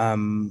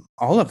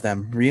all of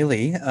them,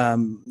 really.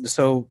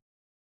 So,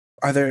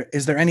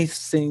 is there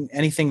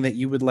anything that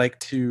you would like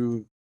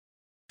to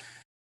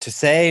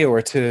say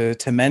or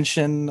to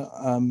mention?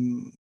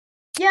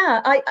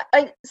 Yeah,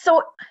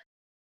 so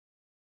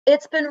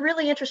it's been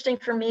really interesting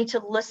for me to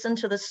listen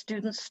to the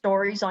students'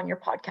 stories on your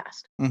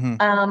podcast.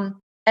 Mm-hmm.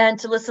 And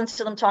to listen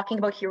to them talking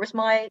about here's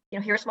my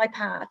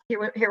path,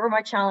 here were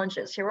my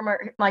challenges, here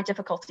were my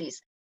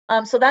difficulties.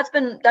 So that's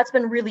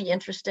been really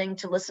interesting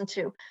to listen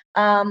to.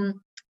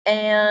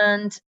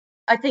 And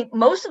I think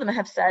most of them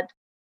have said,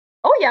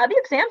 oh yeah, the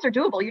exams are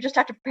doable. You just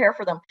have to prepare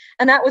for them.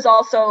 And that was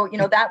also,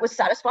 that was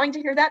satisfying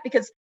to hear that,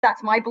 because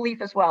that's my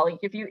belief as well.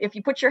 If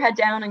you put your head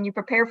down and you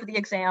prepare for the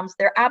exams,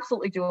 they're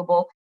absolutely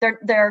doable.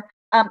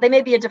 They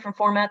may be a different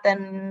format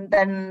than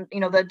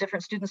the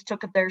different students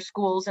took at their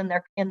schools and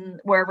in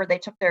wherever they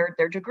took their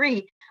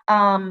degree.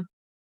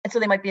 And so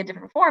they might be a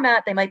different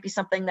format. They might be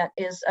something that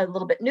is a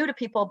little bit new to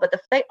people, but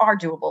they are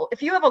doable.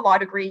 If you have a law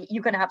degree,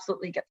 you can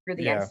absolutely get through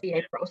the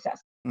NCA process.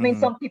 I mean,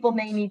 some people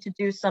may need to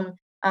do some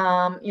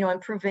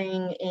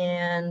improving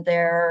in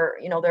their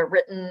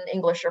written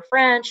English or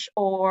French,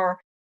 or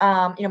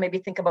maybe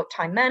think about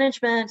time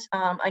management.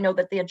 I know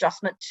that the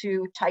adjustment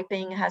to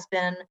typing has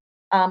been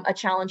a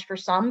challenge for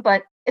some,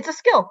 but it's a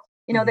skill.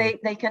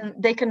 They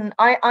can.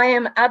 I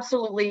am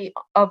absolutely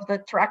of the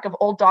track of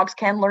old dogs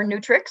can learn new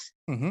tricks,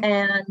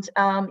 and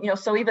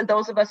so even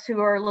those of us who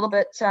are a little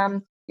bit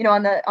on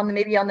the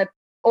maybe on the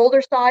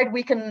older side,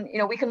 we can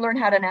learn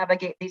how to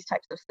navigate these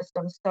types of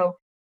systems. So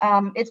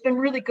it's been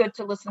really good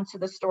to listen to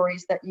the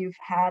stories that you've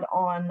had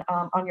on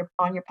your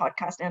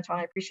podcast, Anton.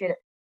 I appreciate it.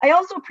 I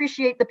also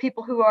appreciate the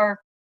people who are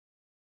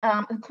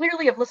who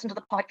clearly have listened to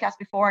the podcast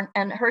before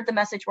and heard the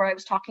message where I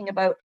was talking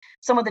about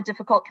some of the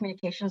difficult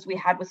communications we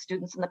had with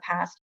students in the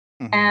past.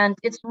 And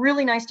it's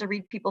really nice to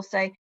read people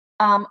say,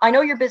 I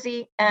know you're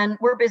busy and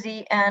we're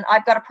busy and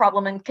I've got a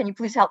problem and can you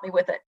please help me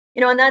with it?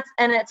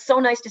 And it's so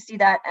nice to see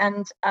that,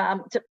 and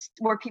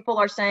where people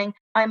are saying,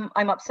 I'm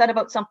upset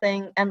about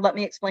something and let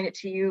me explain it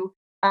to you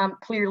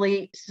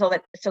clearly so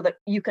that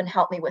you can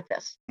help me with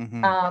this.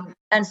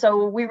 And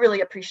so we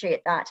really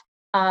appreciate that.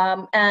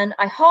 And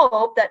I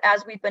hope that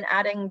as we've been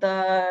adding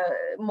the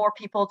more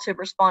people to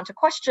respond to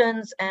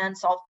questions and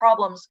solve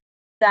problems,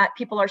 that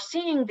people are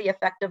seeing the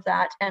effect of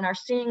that and are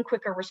seeing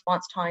quicker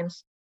response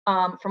times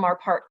from our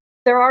part.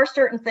 There are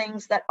certain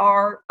things that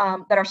are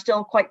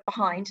still quite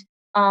behind.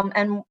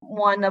 And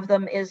one of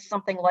them is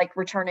something like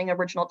returning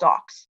original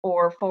docs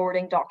or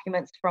forwarding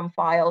documents from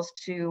files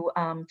to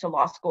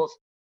law schools.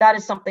 That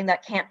is something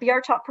that can't be our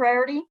top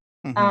priority,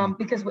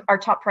 because our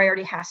top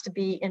priority has to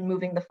be in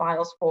moving the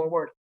files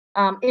forward.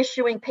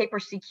 Issuing paper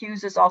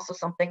CQs is also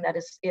something that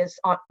is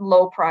on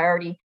low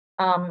priority,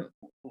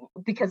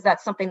 because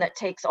that's something that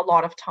takes a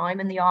lot of time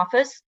in the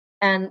office,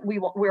 and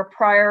we're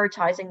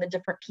prioritizing the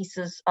different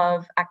pieces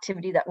of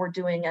activity that we're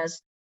doing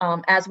as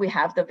we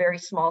have the very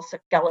small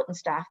skeleton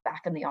staff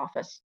back in the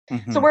office.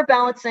 So we're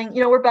balancing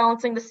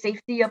the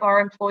safety of our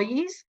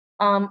employees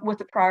with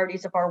the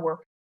priorities of our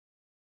work.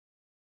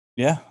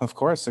 Yeah, of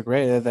course.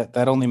 Great.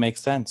 That only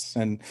makes sense,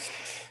 and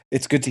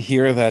it's good to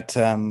hear that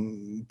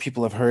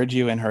people have heard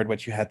you and heard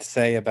what you had to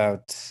say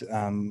about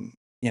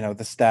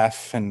the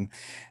staff, and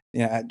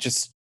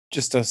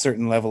just a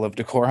certain level of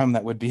decorum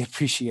that would be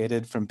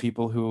appreciated from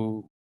people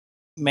who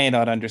may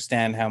not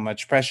understand how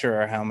much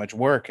pressure or how much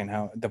work and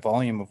how the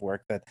volume of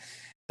work that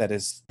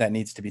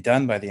needs to be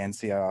done by the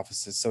NCI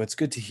offices. So it's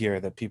good to hear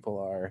that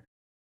people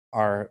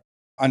are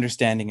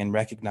understanding and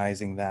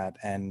recognizing that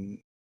and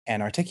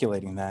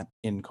articulating that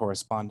in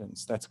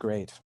correspondence. That's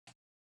great.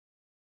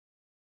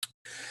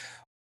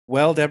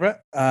 Well, Deborah,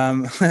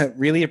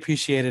 really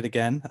appreciate it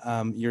again.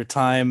 Your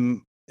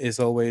time is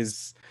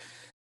always,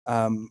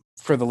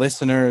 for the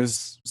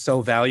listeners,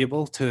 so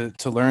valuable to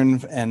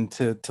learn and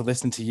to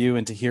listen to you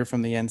and to hear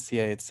from the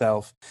NCA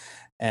itself.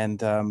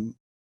 And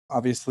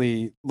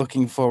obviously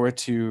looking forward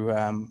to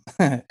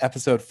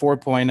episode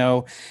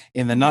 4.0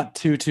 in the not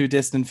too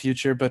distant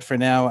future. But for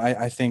now,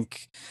 I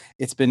think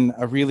it's been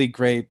a really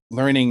great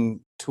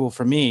learning tool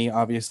for me,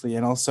 obviously,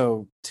 and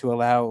also to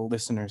allow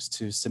listeners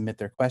to submit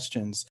their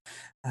questions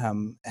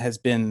has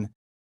been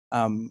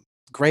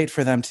great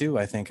for them too.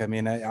 I think. I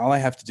mean, all I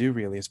have to do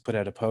really is put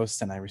out a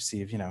post, and I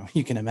receive,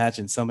 you can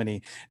imagine so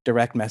many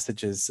direct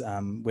messages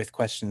with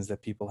questions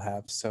that people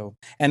have. So,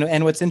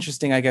 and what's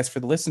interesting, I guess, for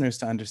the listeners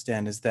to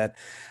understand is that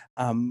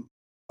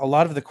a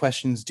lot of the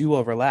questions do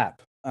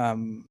overlap.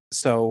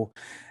 So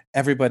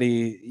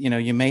everybody,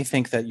 you may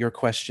think that your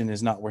question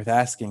is not worth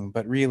asking,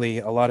 but really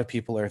a lot of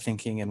people are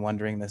thinking and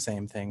wondering the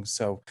same thing.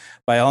 So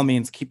by all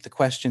means, keep the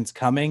questions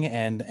coming,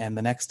 and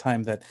the next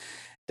time that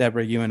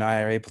Deborah, you and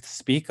I are able to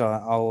speak,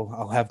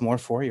 I'll have more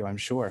for you, I'm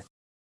sure.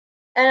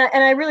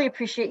 And I really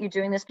appreciate you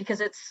doing this,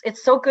 because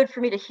it's so good for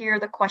me to hear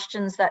the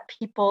questions that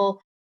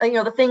people,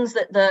 the things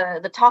that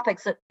the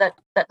topics that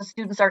the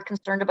students are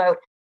concerned about.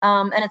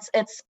 And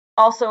it's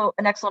also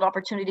an excellent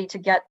opportunity to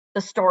get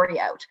the story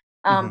out,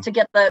 to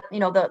get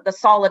the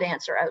solid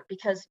answer out,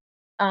 because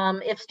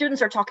if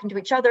students are talking to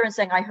each other and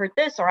saying, I heard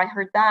this or I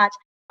heard that,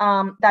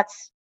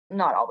 that's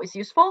not always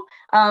useful.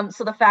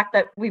 So the fact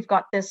that we've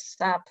got this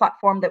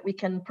platform that we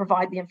can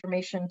provide the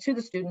information to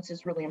the students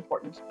is really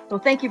important. So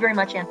thank you very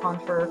much, Anton,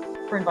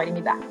 for inviting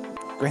me back.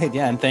 Great.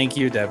 Yeah. And thank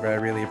you, Deborah. I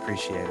really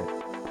appreciate it.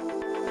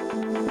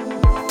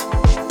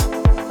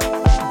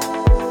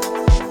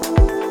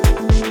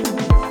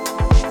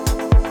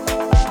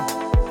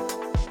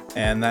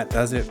 And that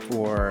does it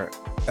for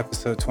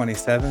episode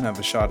 27 of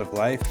A Shot of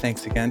Life.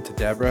 Thanks again to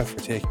Deborah for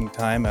taking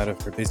time out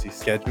of her busy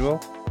schedule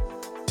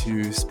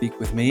to speak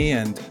with me.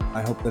 And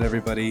I hope that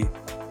everybody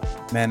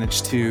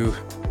managed to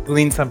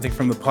glean something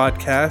from the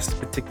podcast,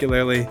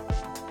 particularly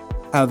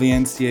how the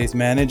NCA is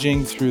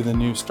managing through the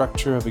new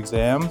structure of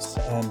exams.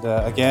 And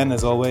again,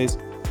 as always,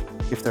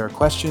 if there are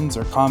questions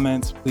or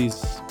comments,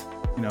 please,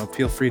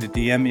 feel free to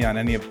DM me on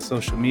any of the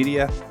social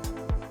media.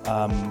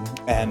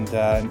 And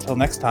until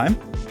next time,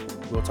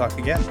 we'll talk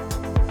again.